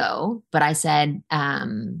able to go, but I said,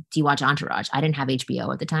 do you watch Entourage? I didn't have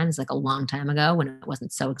HBO at the time. It's like a long time ago when it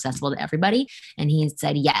wasn't so accessible to everybody. And he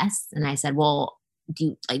said yes. And I said, well,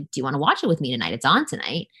 do you want to watch it with me tonight? It's on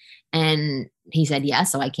tonight. And he said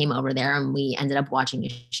yes. So I came over there and we ended up watching a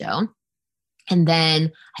show. And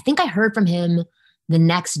then I think I heard from him the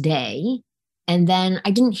next day. And then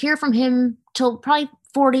I didn't hear from him till probably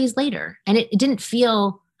 4 days later. And it didn't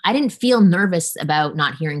feel, I didn't feel nervous about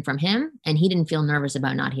not hearing from him. And he didn't feel nervous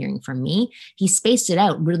about not hearing from me. He spaced it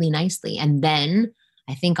out really nicely. And then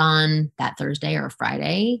I think on that Thursday or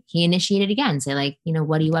Friday, he initiated again, say like,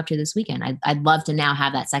 what are you up to this weekend? I'd love to now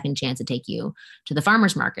have that second chance to take you to the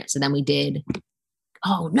farmer's market. So then we did.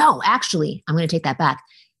 Oh no, actually, I'm going to take that back.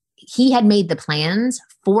 He had made the plans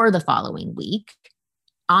for the following week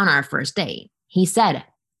on our first date. He said,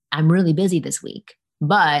 I'm really busy this week,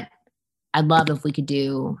 but I'd love if we could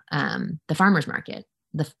do the farmer's market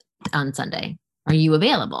on Sunday. Are you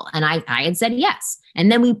available? And I had said yes.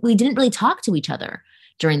 And then we didn't really talk to each other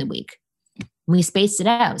during the week. We spaced it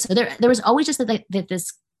out. So there was always just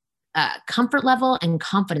this comfort level and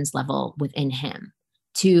confidence level within him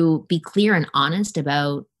to be clear and honest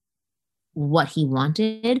about what he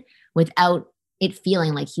wanted without it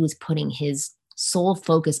feeling like he was putting his sole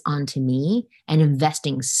focus onto me and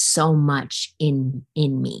investing so much in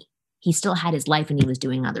me. He still had his life and he was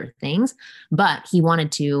doing other things, but he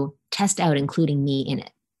wanted to test out including me in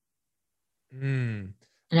it. And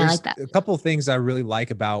There's I like that. A couple of things I really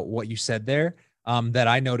like about what you said there, that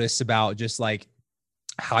I noticed about just like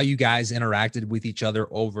how you guys interacted with each other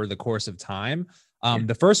over the course of time.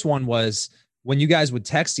 The first one was when you guys would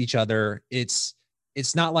text each other, it's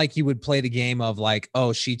not like you would play the game of like,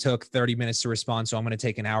 oh, she took 30 minutes to respond, so I'm going to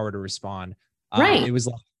take an hour to respond. Right. It was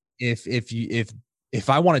like, if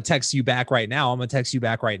I want to text you back right now, I'm going to text you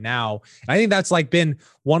back right now. And I think that's like been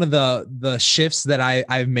one of the shifts that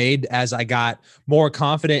I've made as I got more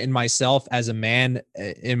confident in myself as a man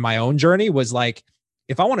in my own journey, was like,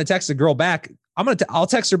 if I want to text a girl back, I'll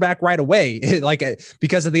text her back right away. Like,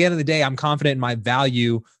 because at the end of the day, I'm confident in my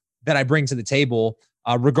value that I bring to the table,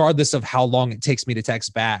 regardless of how long it takes me to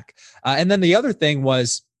text back. And then the other thing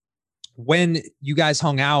was when you guys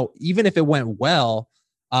hung out, even if it went well,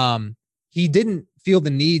 he didn't feel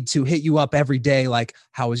the need to hit you up every day. Like,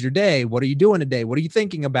 how was your day? What are you doing today? What are you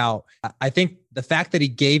thinking about? I think the fact that he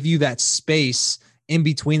gave you that space in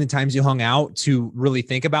between the times you hung out to really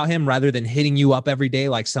think about him rather than hitting you up every day,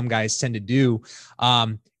 like some guys tend to do.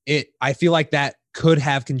 I feel like that could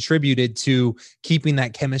have contributed to keeping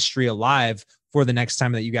that chemistry alive for the next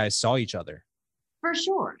time that you guys saw each other. For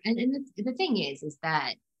sure. And the thing is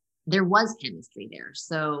that there was chemistry there.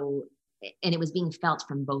 So, and it was being felt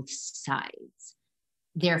from both sides.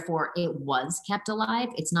 Therefore, it was kept alive.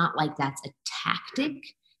 It's not like that's a tactic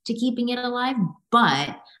to keeping it alive.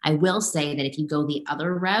 But I will say that if you go the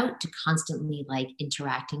other route to constantly like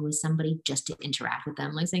interacting with somebody just to interact with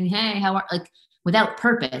them, like saying, hey, how are, like without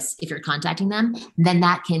purpose, if you're contacting them, then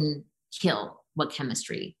that can kill what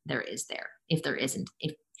chemistry there is there. If there isn't,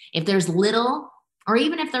 if there's little, or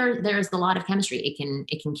even if there's a lot of chemistry, it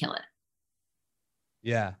can kill it.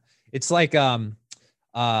 Yeah. It's like,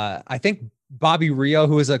 I think Bobby Rio,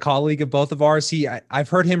 who is a colleague of both of ours, I've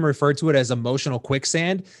heard him refer to it as emotional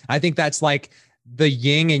quicksand. I think that's like the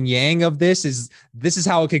yin and yang of this is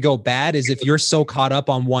how it could go bad, is if you're so caught up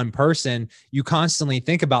on one person, you constantly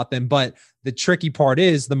think about them. But the tricky part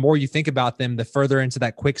is the more you think about them, the further into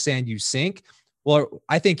that quicksand you sink. Well,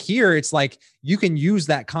 I think here it's like you can use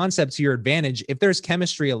that concept to your advantage. If there's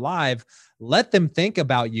chemistry alive, let them think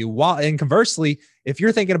about you. And conversely, if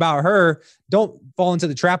you're thinking about her, don't fall into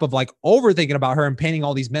the trap of like overthinking about her and painting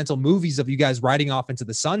all these mental movies of you guys riding off into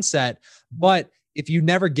the sunset. But if you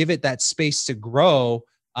never give it that space to grow,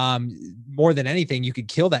 more than anything, you could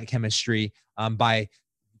kill that chemistry by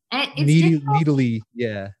needily.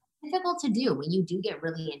 Yeah. Difficult to do when you do get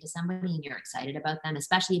really into somebody and you're excited about them,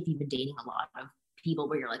 especially if you've been dating a lot of people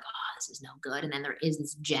where you're like, oh, this is no good. And then there is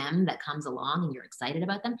this gem that comes along and you're excited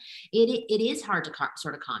about them. It is hard to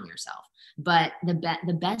sort of calm yourself. But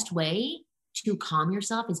the best way to calm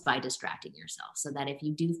yourself is by distracting yourself. So that if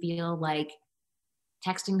you do feel like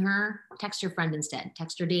texting her, text your friend instead,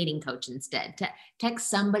 text your dating coach instead,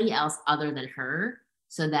 text somebody else other than her,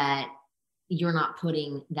 so that you're not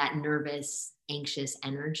putting that nervous, anxious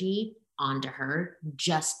energy onto her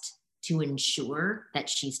just to ensure that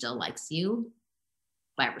she still likes you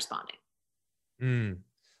by responding.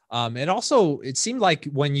 And also, it seemed like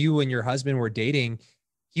when you and your husband were dating,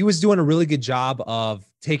 he was doing a really good job of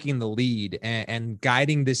taking the lead and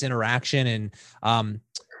guiding this interaction. And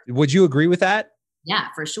would you agree with that? Yeah,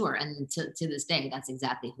 for sure. And to this day, that's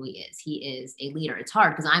exactly who he is. He is a leader. It's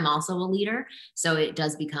hard because I'm also a leader. So it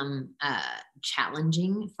does become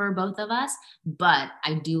challenging for both of us. But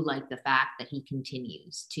I do like the fact that he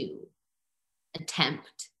continues to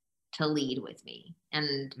attempt to lead with me.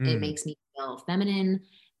 And it makes me feel feminine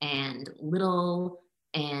and little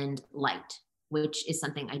and light, which is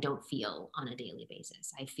something I don't feel on a daily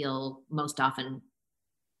basis. I feel most often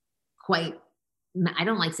quite I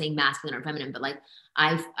don't like saying masculine or feminine, but like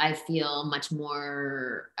I feel much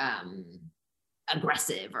more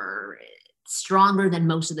aggressive or stronger than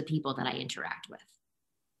most of the people that I interact with.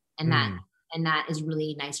 And that Mm. and that is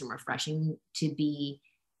really nice and refreshing to be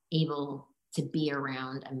able to be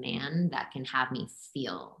around a man that can have me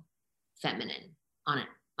feel feminine on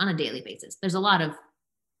a daily basis. There's a lot of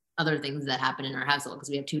other things that happen in our household because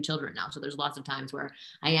we have 2 children now. So there's lots of times where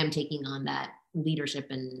I am taking on that leadership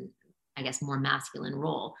and I guess more masculine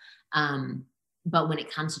role. But when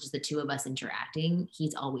it comes to just the two of us interacting,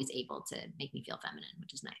 he's always able to make me feel feminine,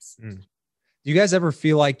 which is nice. Mm. Do you guys ever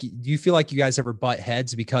feel like, do you feel like you guys ever butt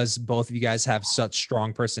heads because both of you guys have such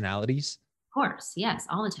strong personalities? Of course, yes,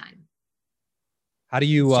 all the time. How do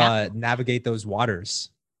you It's challenging. navigate those waters?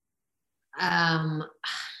 Um,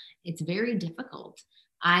 it's very difficult.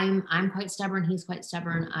 I'm quite stubborn. He's quite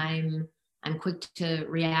stubborn. I'm quick to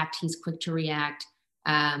react. He's quick to react.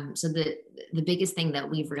 So the biggest thing that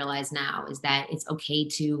we've realized now is that it's okay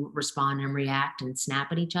to respond and react and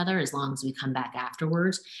snap at each other as long as we come back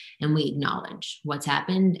afterwards and we acknowledge what's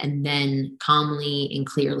happened and then calmly and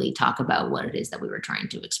clearly talk about what it is that we were trying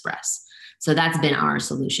to express. So that's been our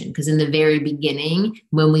solution. Because in the very beginning,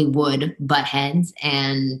 when we would butt heads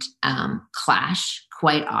and clash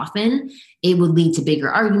quite often, it would lead to bigger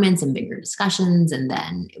arguments and bigger discussions, and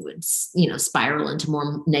then it would, spiral into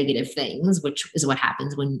more negative things, which is what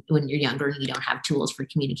happens when you're younger and you don't have tools for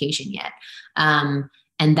communication yet.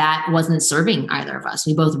 And that wasn't serving either of us.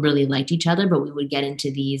 We both really liked each other, but we would get into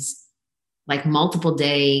these like multiple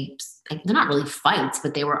day, like, they're not really fights,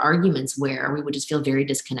 but they were arguments where we would just feel very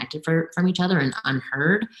disconnected from each other and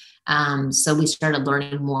unheard. So we started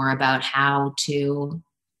learning more about how to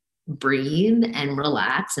breathe and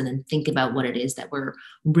relax and then think about what it is that we're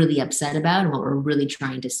really upset about and what we're really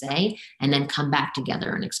trying to say, and then come back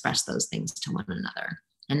together and express those things to one another.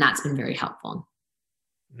 And that's been very helpful.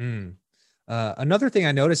 Mm. Another thing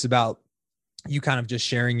I noticed about you kind of just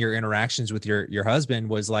sharing your interactions with your husband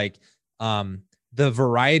was like, the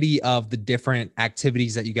variety of the different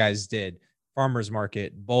activities that you guys did: farmer's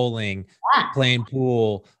market, bowling, playing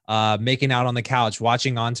pool, making out on the couch,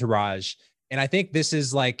 watching Entourage. And I think this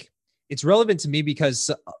is like, it's relevant to me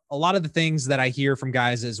because a lot of the things that I hear from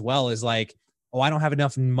guys as well is like, oh, I don't have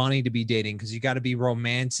enough money to be dating, because you got to be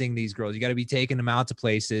romancing these girls. You got to be taking them out to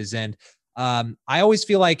places. And I always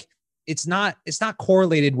feel like it's not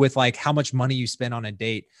correlated with like how much money you spend on a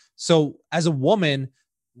date. So as a woman,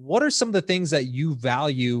 what are some of the things that you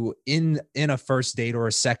value in a first date or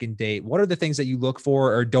a second date? What are the things that you look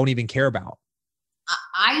for or don't even care about?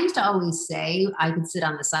 I used to always say I could sit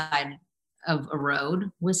on the side of a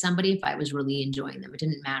road with somebody if I was really enjoying them. It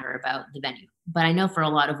didn't matter about the venue, but I know for a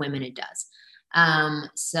lot of women it does.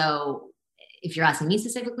 So if you're asking me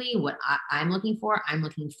specifically what I'm looking for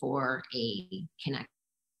a connection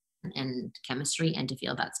and chemistry and to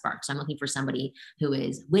feel that spark. So I'm looking for somebody who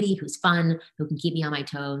is witty, who's fun, who can keep me on my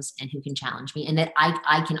toes and who can challenge me. And that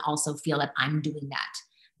I can also feel that I'm doing that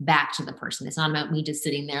back to the person. It's not about me just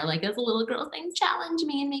sitting there like as a little girl saying, challenge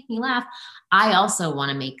me and make me laugh. I also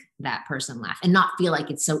want to make that person laugh and not feel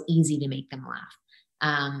like it's so easy to make them laugh.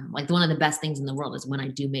 Like one of the best things in the world is when I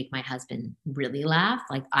do make my husband really laugh.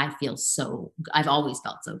 Like I've always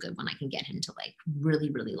felt so good when I can get him to like really,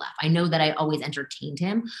 really laugh. I know that I always entertained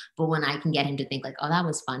him, but when I can get him to think like, oh, that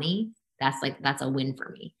was funny, that's a win for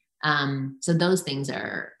me. So those things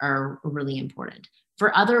are really important.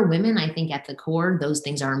 For other women, I think at the core, those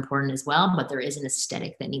things are important as well, but there is an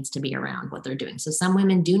aesthetic that needs to be around what they're doing. So some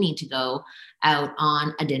women do need to go out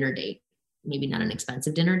on a dinner date. Maybe not an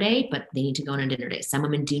expensive dinner date, but they need to go on a dinner date. Some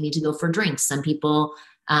women do need to go for drinks. Some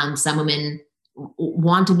women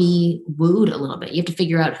want to be wooed a little bit. You have to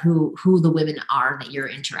figure out who the women are that you're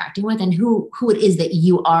interacting with and who it is that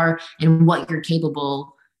you are and what you're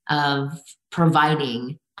capable of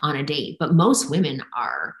providing on a date. But most women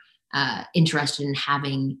are interested in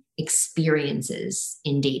having experiences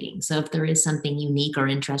in dating. So if there is something unique or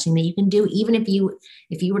interesting that you can do, even if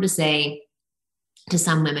you were to say to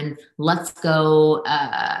some women, let's go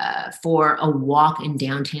for a walk in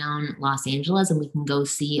downtown Los Angeles and we can go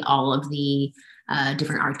see all of the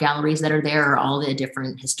different art galleries that are there, or all the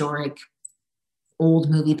different historic old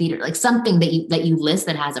movie theater, like something that you list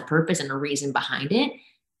that has a purpose and a reason behind it.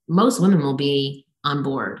 Most women will be on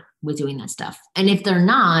board with doing that stuff. And if they're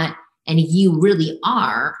not, and you really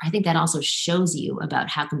are, I think that also shows you about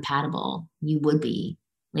how compatible you would be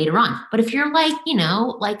later on. But if you're like,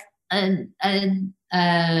 like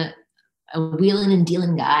a wheeling and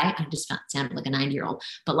dealing guy, I just sounded like a 90-year-old,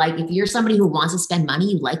 but like if you're somebody who wants to spend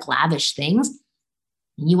money, you like lavish things,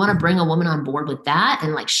 You want to bring a woman on board with that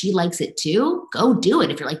and like she likes it too, go do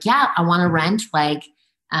it. If you're like, yeah, I want to rent like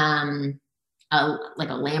a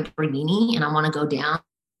Lamborghini and I want to go down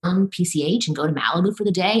PCH and go to Malibu for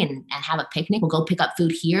the day and have a picnic. We'll go pick up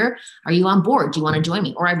food here. Are you on board? Do you want to join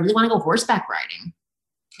me? Or I really want to go horseback riding.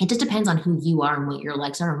 It just depends on who you are and what your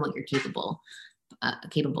likes are and what you're capable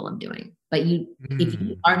of doing. But if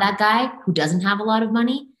you are that guy who doesn't have a lot of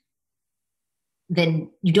money, then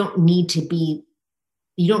you don't need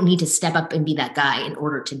to step up and be that guy in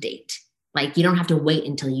order to date. Like you don't have to wait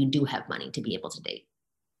until you do have money to be able to date.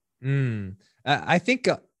 I think,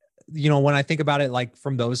 when I think about it, like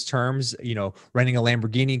from those terms, renting a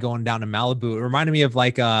Lamborghini, going down to Malibu, it reminded me of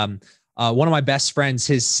like, one of my best friends,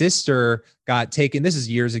 his sister got taken. This is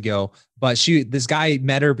years ago, but this guy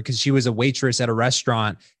met her because she was a waitress at a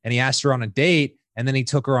restaurant and he asked her on a date. And then he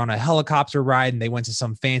took her on a helicopter ride and they went to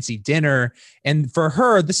some fancy dinner. And for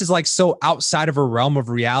her, this is like so outside of her realm of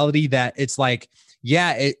reality that it's like,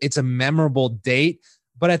 yeah, it's a memorable date.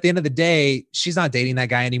 But at the end of the day, she's not dating that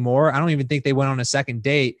guy anymore. I don't even think they went on a second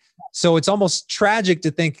date. So it's almost tragic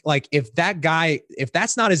to think like if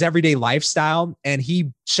that's not his everyday lifestyle and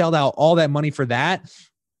he shelled out all that money for that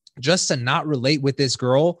just to not relate with this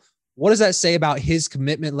girl, what does that say about his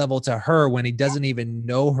commitment level to her when he doesn't even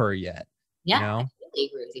know her yet? Yeah, I completely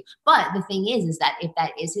agree with you. But the thing is that if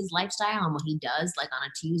that is his lifestyle and what he does like on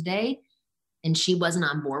a Tuesday, and she wasn't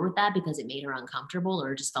on board with that because it made her uncomfortable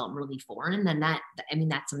or just felt really foreign, then that's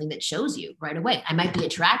something that shows you right away. I might be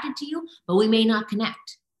attracted to you, but we may not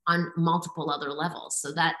connect on multiple other levels.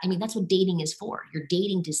 So that's what dating is for. You're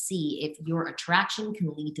dating to see if your attraction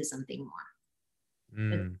can lead to something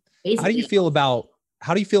more. How do you feel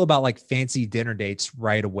about like fancy dinner dates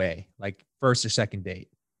right away, like first or second date?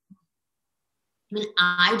 I mean,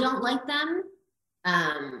 I don't like them.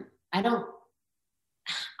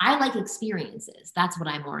 I like experiences. That's what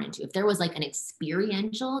I'm more into. If there was like an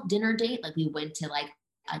experiential dinner date, like we went to like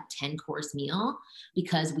a 10-course meal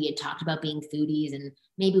because we had talked about being foodies and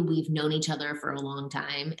maybe we've known each other for a long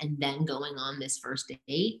time and then going on this first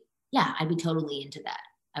date, yeah, I'd be totally into that.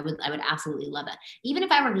 I would absolutely love that. Even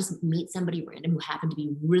if I were to just meet somebody random who happened to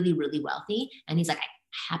be really, really wealthy and he's like,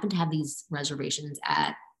 I happen to have these reservations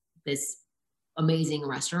at this amazing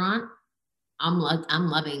restaurant. I'm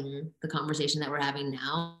loving the conversation that we're having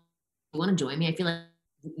now. You want to join me? I feel like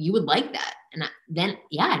you would like that. And then,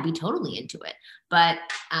 yeah, I'd be totally into it. But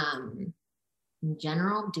in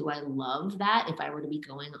general, do I love that if I were to be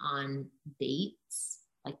going on dates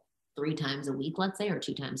like 3 times a week, let's say, or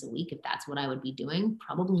 2 times a week, if that's what I would be doing?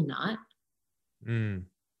 Probably not.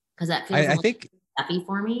 Because that feels I think stuffy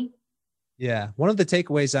for me. Yeah. One of the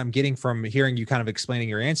takeaways I'm getting from hearing you kind of explaining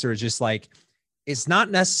your answer is just like, it's not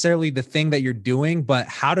necessarily the thing that you're doing, but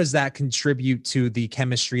how does that contribute to the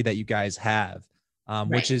chemistry that you guys have? Right.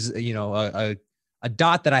 Which is, a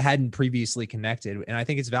dot that I hadn't previously connected. And I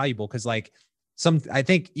think it's valuable because like I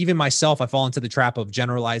think even myself, I fall into the trap of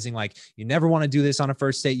generalizing, like you never want to do this on a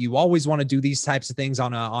first date. You always want to do these types of things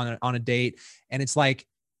on a date. And it's like,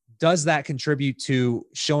 does that contribute to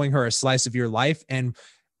showing her a slice of your life? And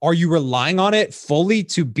are you relying on it fully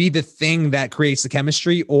to be the thing that creates the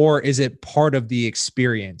chemistry, or is it part of the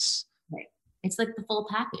experience? Right. It's like the full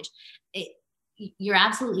package. You're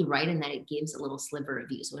absolutely right in that it gives a little sliver of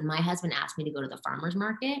you. So when my husband asked me to go to the farmer's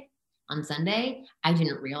market on Sunday, I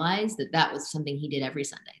didn't realize that was something he did every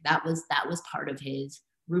Sunday. That was part of his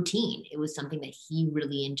routine. It was something that he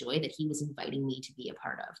really enjoyed, that he was inviting me to be a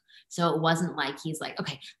part of. So it wasn't like he's like,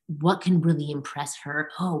 okay, what can really impress her?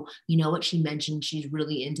 Oh, you know what? She mentioned she's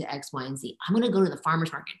really into X, Y, and Z. I'm going to go to the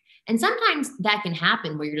farmer's market. And sometimes that can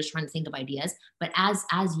happen where you're just trying to think of ideas. But as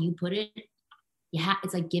you put it,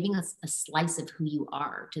 it's like giving us a slice of who you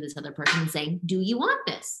are to this other person and saying, do you want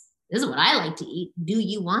this? This is what I like to eat. Do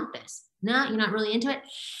you want this? No, you're not really into it.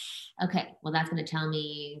 Okay, well, that's going to tell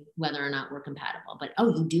me whether or not we're compatible. But, oh,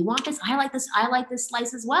 you do want this? I like this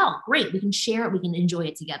slice as well. Great. We can share it. We can enjoy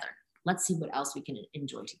it together. Let's see what else we can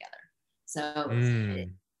enjoy together. So it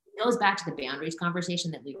goes back to the boundaries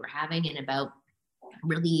conversation that we were having and about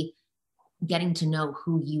really getting to know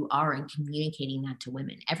who you are and communicating that to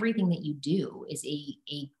women. Everything that you do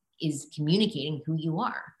is communicating who you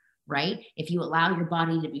are, right? If you allow your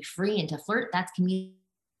body to be free and to flirt, that's communicating.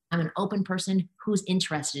 I'm an open person who's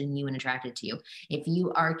interested in you and attracted to you. If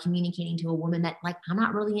you are communicating to a woman that like, I'm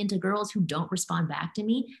not really into girls who don't respond back to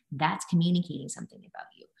me, that's communicating something about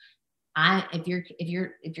you.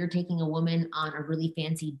 If you're taking a woman on a really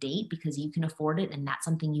fancy date because you can afford it and that's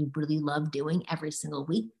something you really love doing every single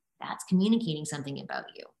week, that's communicating something about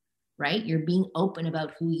you, right? You're being open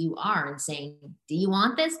about who you are and saying, do you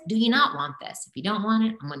want this? Do you not want this? If you don't want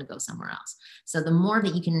it, I'm going to go somewhere else. So the more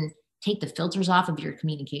that you can take the filters off of your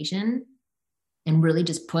communication and really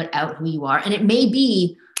just put out who you are. And it may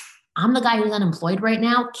be, I'm the guy who's unemployed right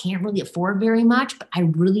now, can't really afford very much, but I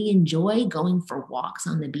really enjoy going for walks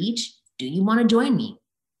on the beach. Do you want to join me?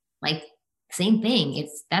 Like, same thing.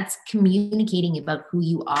 That's communicating about who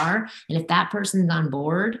you are. And if that person's on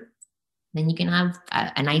board, then you can have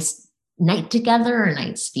a nice night together, a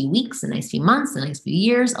nice few weeks, a nice few months, a nice few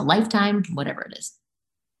years, a lifetime, whatever it is.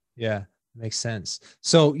 Yeah, makes sense.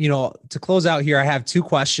 So, to close out here, I have two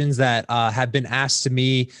questions that have been asked to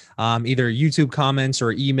me, either YouTube comments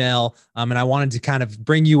or email. And I wanted to kind of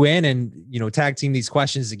bring you in and, tag team these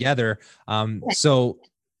questions together. So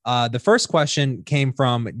the first question came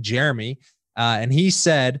from Jeremy, and he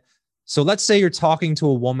said, so let's say you're talking to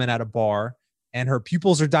a woman at a bar and her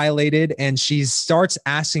pupils are dilated and she starts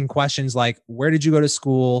asking questions like, where did you go to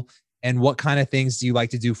school? And what kind of things do you like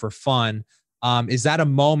to do for fun? Is that a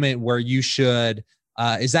moment where you should,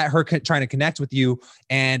 is that her trying to connect with you?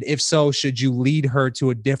 And if so, should you lead her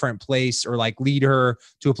to a different place or like lead her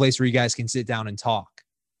to a place where you guys can sit down and talk?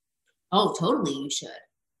 Oh, totally. You should.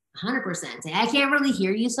 100%. Say, I can't really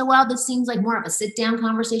hear you so well. This seems like more of a sit down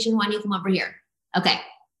conversation. Why don't you come over here? Okay.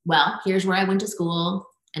 Well, here's where I went to school.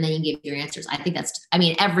 And then you give your answers. I think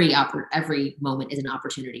every moment is an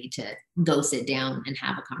opportunity to go sit down and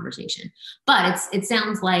have a conversation. But it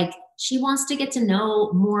sounds like she wants to get to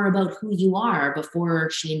know more about who you are before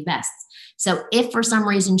she invests. So if for some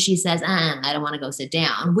reason she says, I don't want to go sit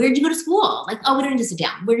down, where did you go to school? Like, oh, we didn't just sit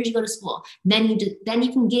down. Where did you go to school? Then you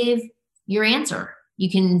can give your answer. You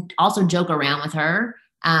can also joke around with her.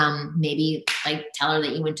 Maybe like tell her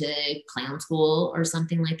that you went to clown school or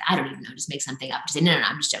something like that. I don't even know. Just make something up. Just say, no,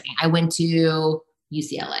 I'm just joking. I went to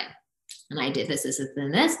UCLA and I did this,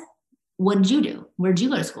 and this. What did you do? Where did you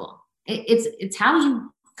go to school? It's how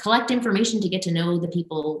you collect information to get to know the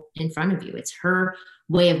people in front of you. It's her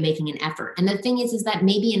way of making an effort. And the thing is that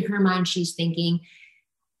maybe in her mind, she's thinking,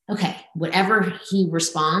 okay, whatever he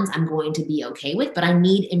responds, I'm going to be okay with, but I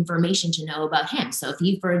need information to know about him. So if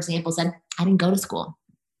you, for example, said, I didn't go to school,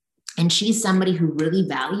 and she's somebody who really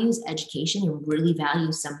values education and really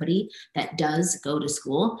values somebody that does go to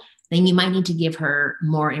school, then you might need to give her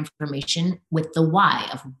more information with the why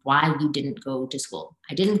of why you didn't go to school.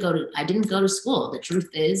 I didn't go to school. The truth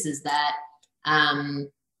is that I'm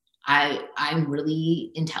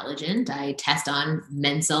really intelligent. I test on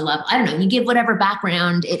Mensa level. I don't know. You give whatever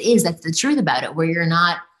background it is. That's the truth about it, where you're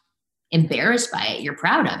not embarrassed by it. You're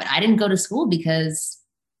proud of it. I didn't go to school because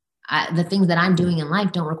the things that I'm doing in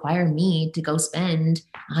life don't require me to go spend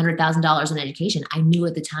 $100,000 on education. I knew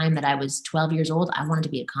at the time that I was 12 years old, I wanted to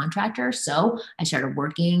be a contractor. So I started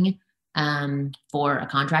working for a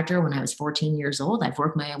contractor when I was 14 years old. I've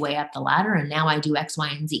worked my way up the ladder and now I do X, Y,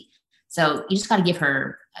 and Z. So you just got to give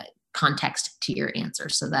her context to your answer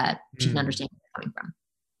so that she can understand where you're coming from.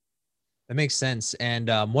 That makes sense. And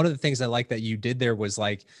one of the things I like that you did there was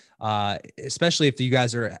like, especially if you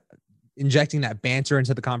guys are injecting that banter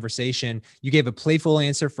into the conversation, you gave a playful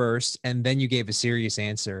answer first, and then you gave a serious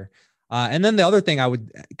answer. And then the other thing I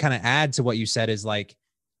would kind of add to what you said is like,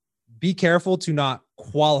 be careful to not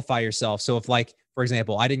qualify yourself. So if like, for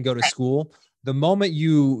example, I didn't go to school, the moment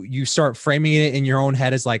you start framing it in your own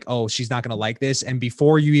head as like, oh, she's not going to like this. And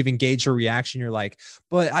before you even gauge her reaction, you're like,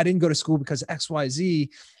 but I didn't go to school because X, Y, Z.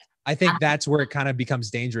 I think that's where it kind of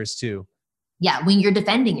becomes dangerous too. Yeah. When you're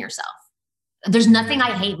defending yourself, there's nothing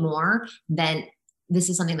I hate more than, this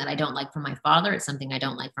is something that I don't like from my father. It's something I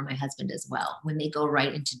don't like from my husband as well. When they go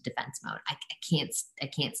right into defense mode, I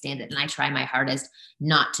can't stand it. And I try my hardest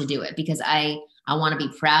not to do it because I want to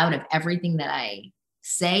be proud of everything that I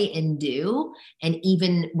say and do. And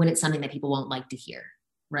even when it's something that people won't like to hear.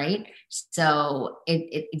 Right. So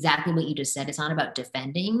it exactly what you just said. It's not about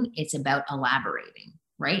defending. It's about elaborating,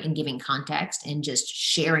 right? And giving context and just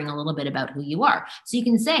sharing a little bit about who you are. So you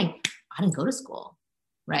can say, I didn't go to school,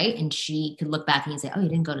 right? And she could look back and say, oh, you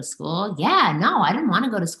didn't go to school? Yeah, no, I didn't want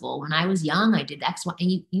to go to school. When I was young, I did X, Y.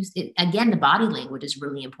 And again, the body language is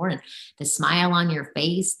really important. The smile on your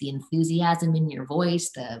face, the enthusiasm in your voice,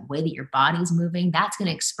 the way that your body's moving, that's going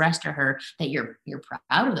to express to her that you're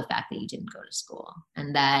proud of the fact that you didn't go to school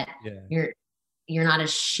and that you're not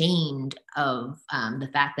ashamed of the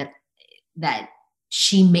fact that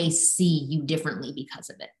she may see you differently because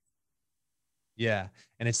of it. Yeah.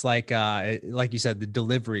 And it's like you said, the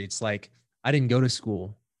delivery, it's like, I didn't go to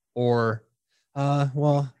school, or,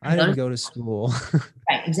 well, I didn't go to school.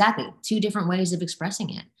 Right. Exactly. Two different ways of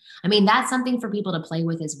expressing it. I mean, that's something for people to play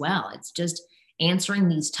with as well. answering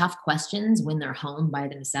these tough questions when they're home by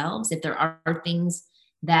themselves. If there are things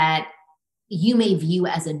that you may view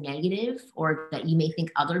as a negative or that you may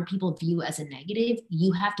think other people view as a negative,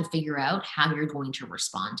 you have to figure out how you're going to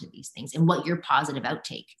respond to these things and what your positive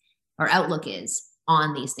outtake or outlook is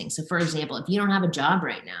on these things. So for example, if you don't have a job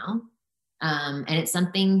right now, and it's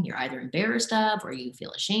something you're either embarrassed of, or you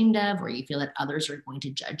feel ashamed of, or you feel that others are going to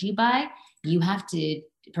judge you by, you have to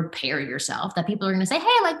prepare yourself that people are going to say,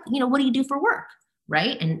 hey, like, what do you do for work?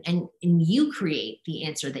 Right. And you create the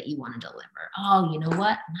answer that you want to deliver. Oh, you know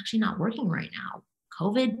what? I'm actually not working right now.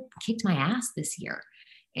 COVID kicked my ass this year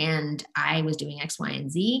and I was doing X, Y, and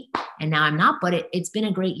Z, and now I'm not, but it's been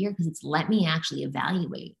a great year because it's let me actually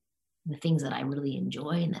evaluate the things that I really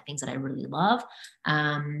enjoy and the things that I really love.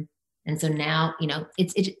 And so now,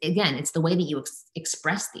 it's the way that you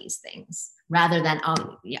express these things rather than,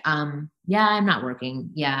 yeah, I'm not working.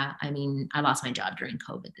 Yeah. I mean, I lost my job during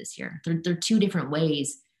COVID this year. They're two different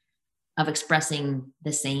ways of expressing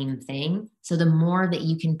the same thing. So the more that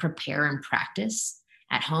you can prepare and practice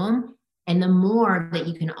at home, and the more that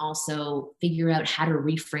you can also figure out how to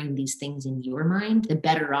reframe these things in your mind, the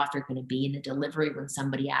better off you're going to be in the delivery when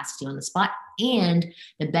somebody asks you on the spot. And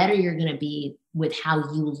the better you're going to be with how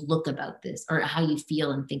you look about this or how you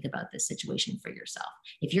feel and think about this situation for yourself.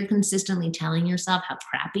 If you're consistently telling yourself how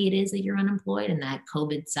crappy it is that you're unemployed and that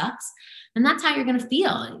COVID sucks, then that's how you're going to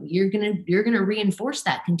feel. You're going to reinforce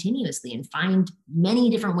that continuously and find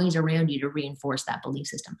many different ways around you to reinforce that belief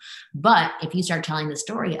system. But if you start telling the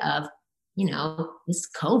story of, this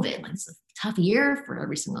COVID, like, it's a tough year for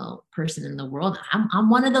every single person in the world. I'm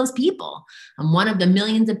one of those people. I'm one of the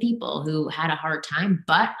millions of people who had a hard time,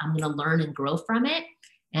 but I'm going to learn and grow from it.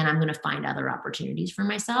 And I'm going to find other opportunities for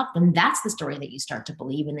myself. And that's the story that you start to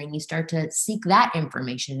believe. And then you start to seek that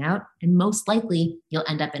information out. And most likely you'll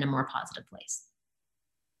end up in a more positive place.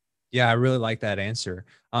 Yeah, I really like that answer.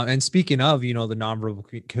 And speaking of, the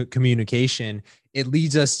nonverbal communication, it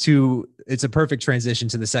leads us to, it's a perfect transition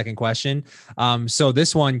to the second question. So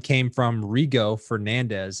this one came from Rigo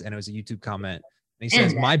Fernandez, and it was a YouTube comment. And he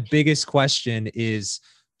says, my biggest question is,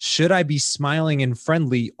 should I be smiling and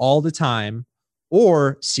friendly all the time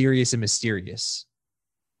or serious and mysterious?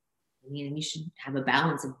 You should have a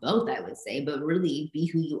balance of both, I would say, but really be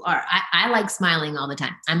who you are. I like smiling all the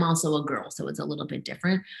time. I'm also a girl, so it's a little bit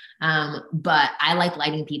different. But I like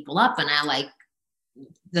lighting people up, and I like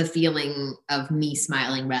the feeling of me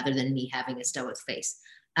smiling rather than me having a stoic face.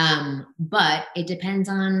 But it depends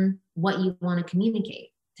on what you want to communicate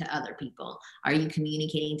to other people. Are you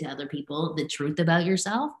communicating to other people the truth about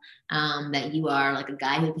yourself, that you are like a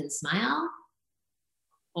guy who can smile?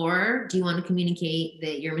 Or do you want to communicate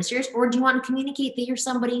that you're mysterious? Or do you want to communicate that you're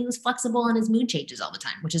somebody who's flexible and his mood changes all the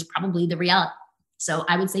time, which is probably the reality. So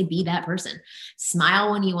I would say be that person. Smile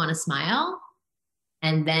when you want to smile,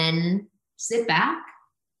 and then sit back,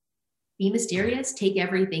 be mysterious, take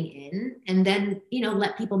everything in, and then,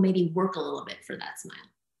 let people maybe work a little bit for that smile.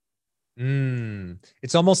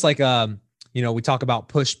 It's almost like, we talk about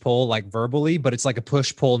push pull like verbally, but it's like a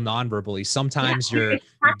push pull non-verbally. Sometimes you're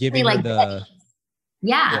giving like the...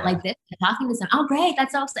 Yeah, like this, talking to someone. Oh, great.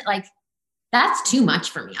 That's so exciting. Like, that's too much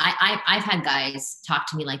for me. I've had guys talk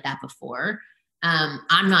to me like that before.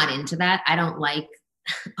 I'm not into that. I don't like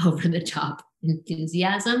over the top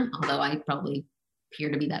enthusiasm, although I probably appear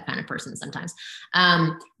to be that kind of person sometimes.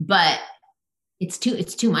 But it's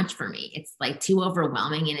too much for me. It's like too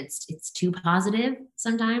overwhelming, and it's too positive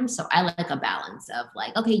sometimes. So I like a balance of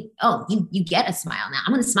like, okay, oh, you get a smile now.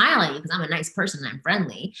 I'm going to smile at you because I'm a nice person and I'm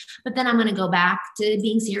friendly, but then I'm going to go back to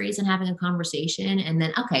being serious and having a conversation. And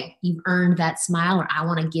then, okay, you've earned that smile, or I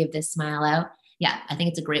want to give this smile out. Yeah. I think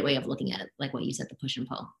it's a great way of looking at it. Like what you said, the push and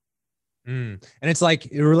pull. And it's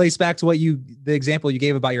like, it relates back to the example you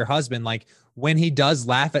gave about your husband. Like when he does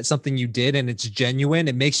laugh at something you did and it's genuine,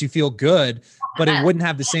 it makes you feel good, but it wouldn't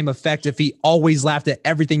have the same effect if he always laughed at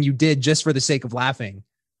everything you did just for the sake of laughing.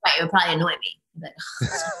 Right. It would probably annoy me. But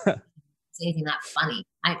say anything not funny.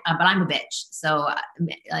 But I'm a bitch. So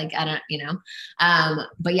like, I don't,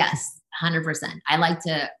 but yes, 100%. I like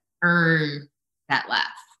to earn that laugh.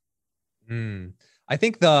 I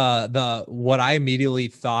think the what I immediately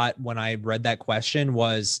thought when I read that question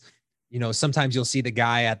was, sometimes you'll see the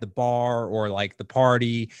guy at the bar or like the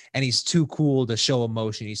party, and he's too cool to show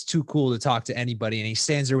emotion. He's too cool to talk to anybody, and he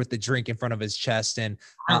stands there with the drink in front of his chest. And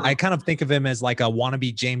I kind of think of him as like a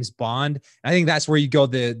wannabe James Bond. I think that's where you go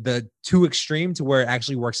the too extreme to where it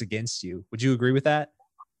actually works against you. Would you agree with that?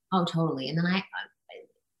 Oh, totally. And then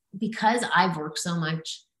because I've worked so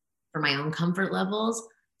much for my own comfort levels,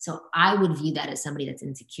 so I would view that as somebody that's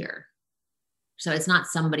insecure. So it's not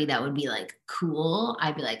somebody that would be like cool.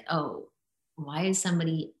 I'd be like, oh, why is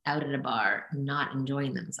somebody out at a bar not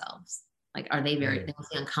enjoying themselves? Like, are they very, they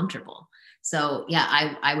must be uncomfortable. So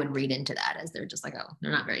yeah, I would read into that as they're just like, oh,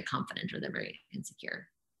 they're not very confident or they're very insecure.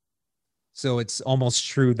 So it's almost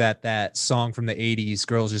true that that song from the 80s,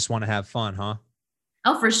 girls just want to have fun, huh?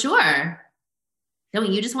 Oh, for sure. Don't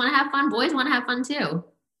you just want to have fun? Boys want to have fun too.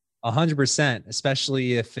 100%,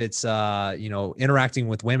 especially if it's interacting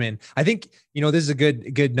with women. I think this is a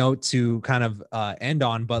good note to kind of end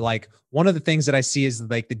on. But like one of the things that I see is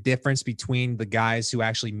like the difference between the guys who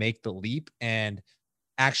actually make the leap and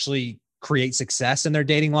actually create success in their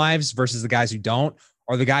dating lives versus the guys who don't,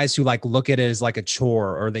 or the guys who like look at it as like a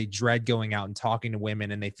chore, or they dread going out and talking to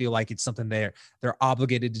women and they feel like it's something they're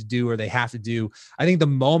obligated to do or they have to do. I think the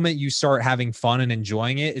moment you start having fun and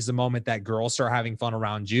enjoying it is the moment that girls start having fun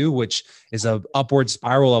around you, which is a upward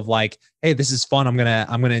spiral of like, hey, this is fun. I'm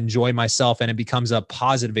gonna enjoy myself, and it becomes a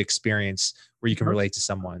positive experience where you can relate to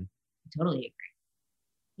someone. Totally agree.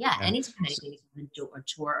 Yeah, Yeah. anytime anything is a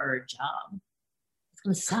chore or a job, it's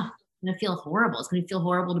going to suck. It's going to feel horrible. It's going to feel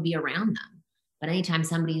horrible to be around them. But anytime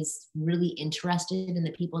somebody's really interested in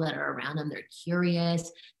the people that are around them, they're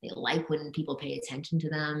curious, they like when people pay attention to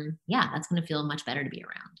them. Yeah, that's going to feel much better to be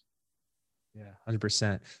around. Yeah,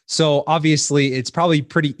 100%. So obviously it's probably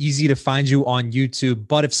pretty easy to find you on YouTube,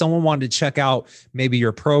 but if someone wanted to check out maybe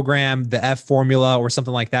your program, the F formula or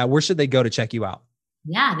something like that, where should they go to check you out?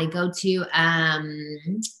 Yeah, they go to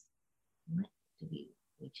what did we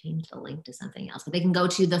changed the link to something else, but they can go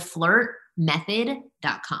to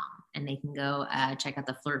theflirtmethod.com and they can go check out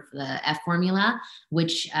the F formula,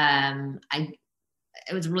 which it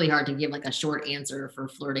was really hard to give like a short answer for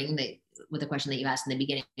flirting with the question that you asked in the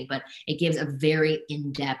beginning, but it gives a very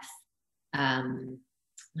in-depth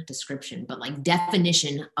not description, but like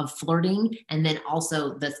definition of flirting, and then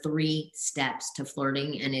also the 3 steps to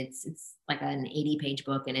flirting. And it's like an 80-page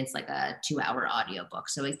book, and it's like a 2-hour audio book.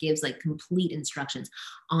 So it gives like complete instructions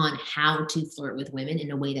on how to flirt with women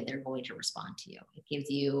in a way that they're going to respond to you. It gives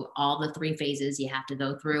you all the 3 phases you have to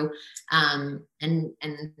go through. And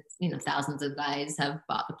thousands of guys have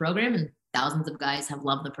bought the program, and thousands of guys have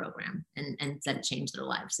loved the program and said it changed their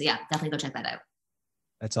lives. So yeah, definitely go check that out.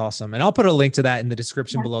 That's awesome. And I'll put a link to that in the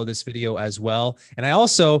description below this video as well. And I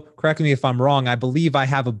also, correct me if I'm wrong, I believe I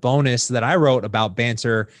have a bonus that I wrote about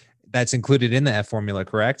banter that's included in the F formula,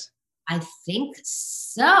 correct? I think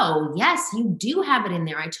so. Yes, you do have it in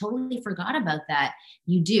there. I totally forgot about that.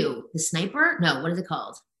 You do. The sniper? No, what is it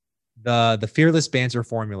called? The fearless banter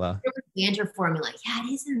formula. Banter formula. Yeah,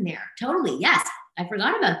 it is in there. Totally. Yes. I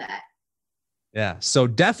forgot about that. Yeah. So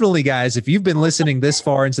definitely, guys, if you've been listening this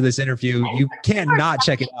far into this interview, you can't not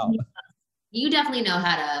check it out. You definitely know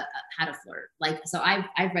how to flirt. Like, so I've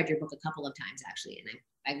read your book a couple of times actually, and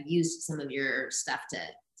I've used some of your stuff to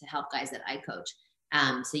help guys that I coach.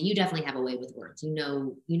 So you definitely have a way with words. You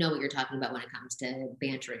know what you're talking about when it comes to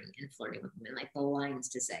bantering and flirting with women, like the lines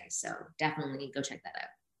to say. So definitely go check that out.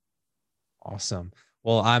 Awesome.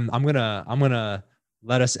 Well, I'm gonna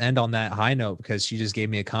let us end on that high note because she just gave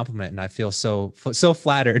me a compliment and I feel so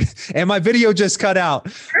flattered. And my video just cut out.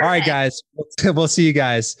 Perfect. All right, guys. We'll see you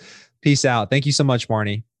guys. Peace out. Thank you so much,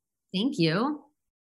 Marnie. Thank you.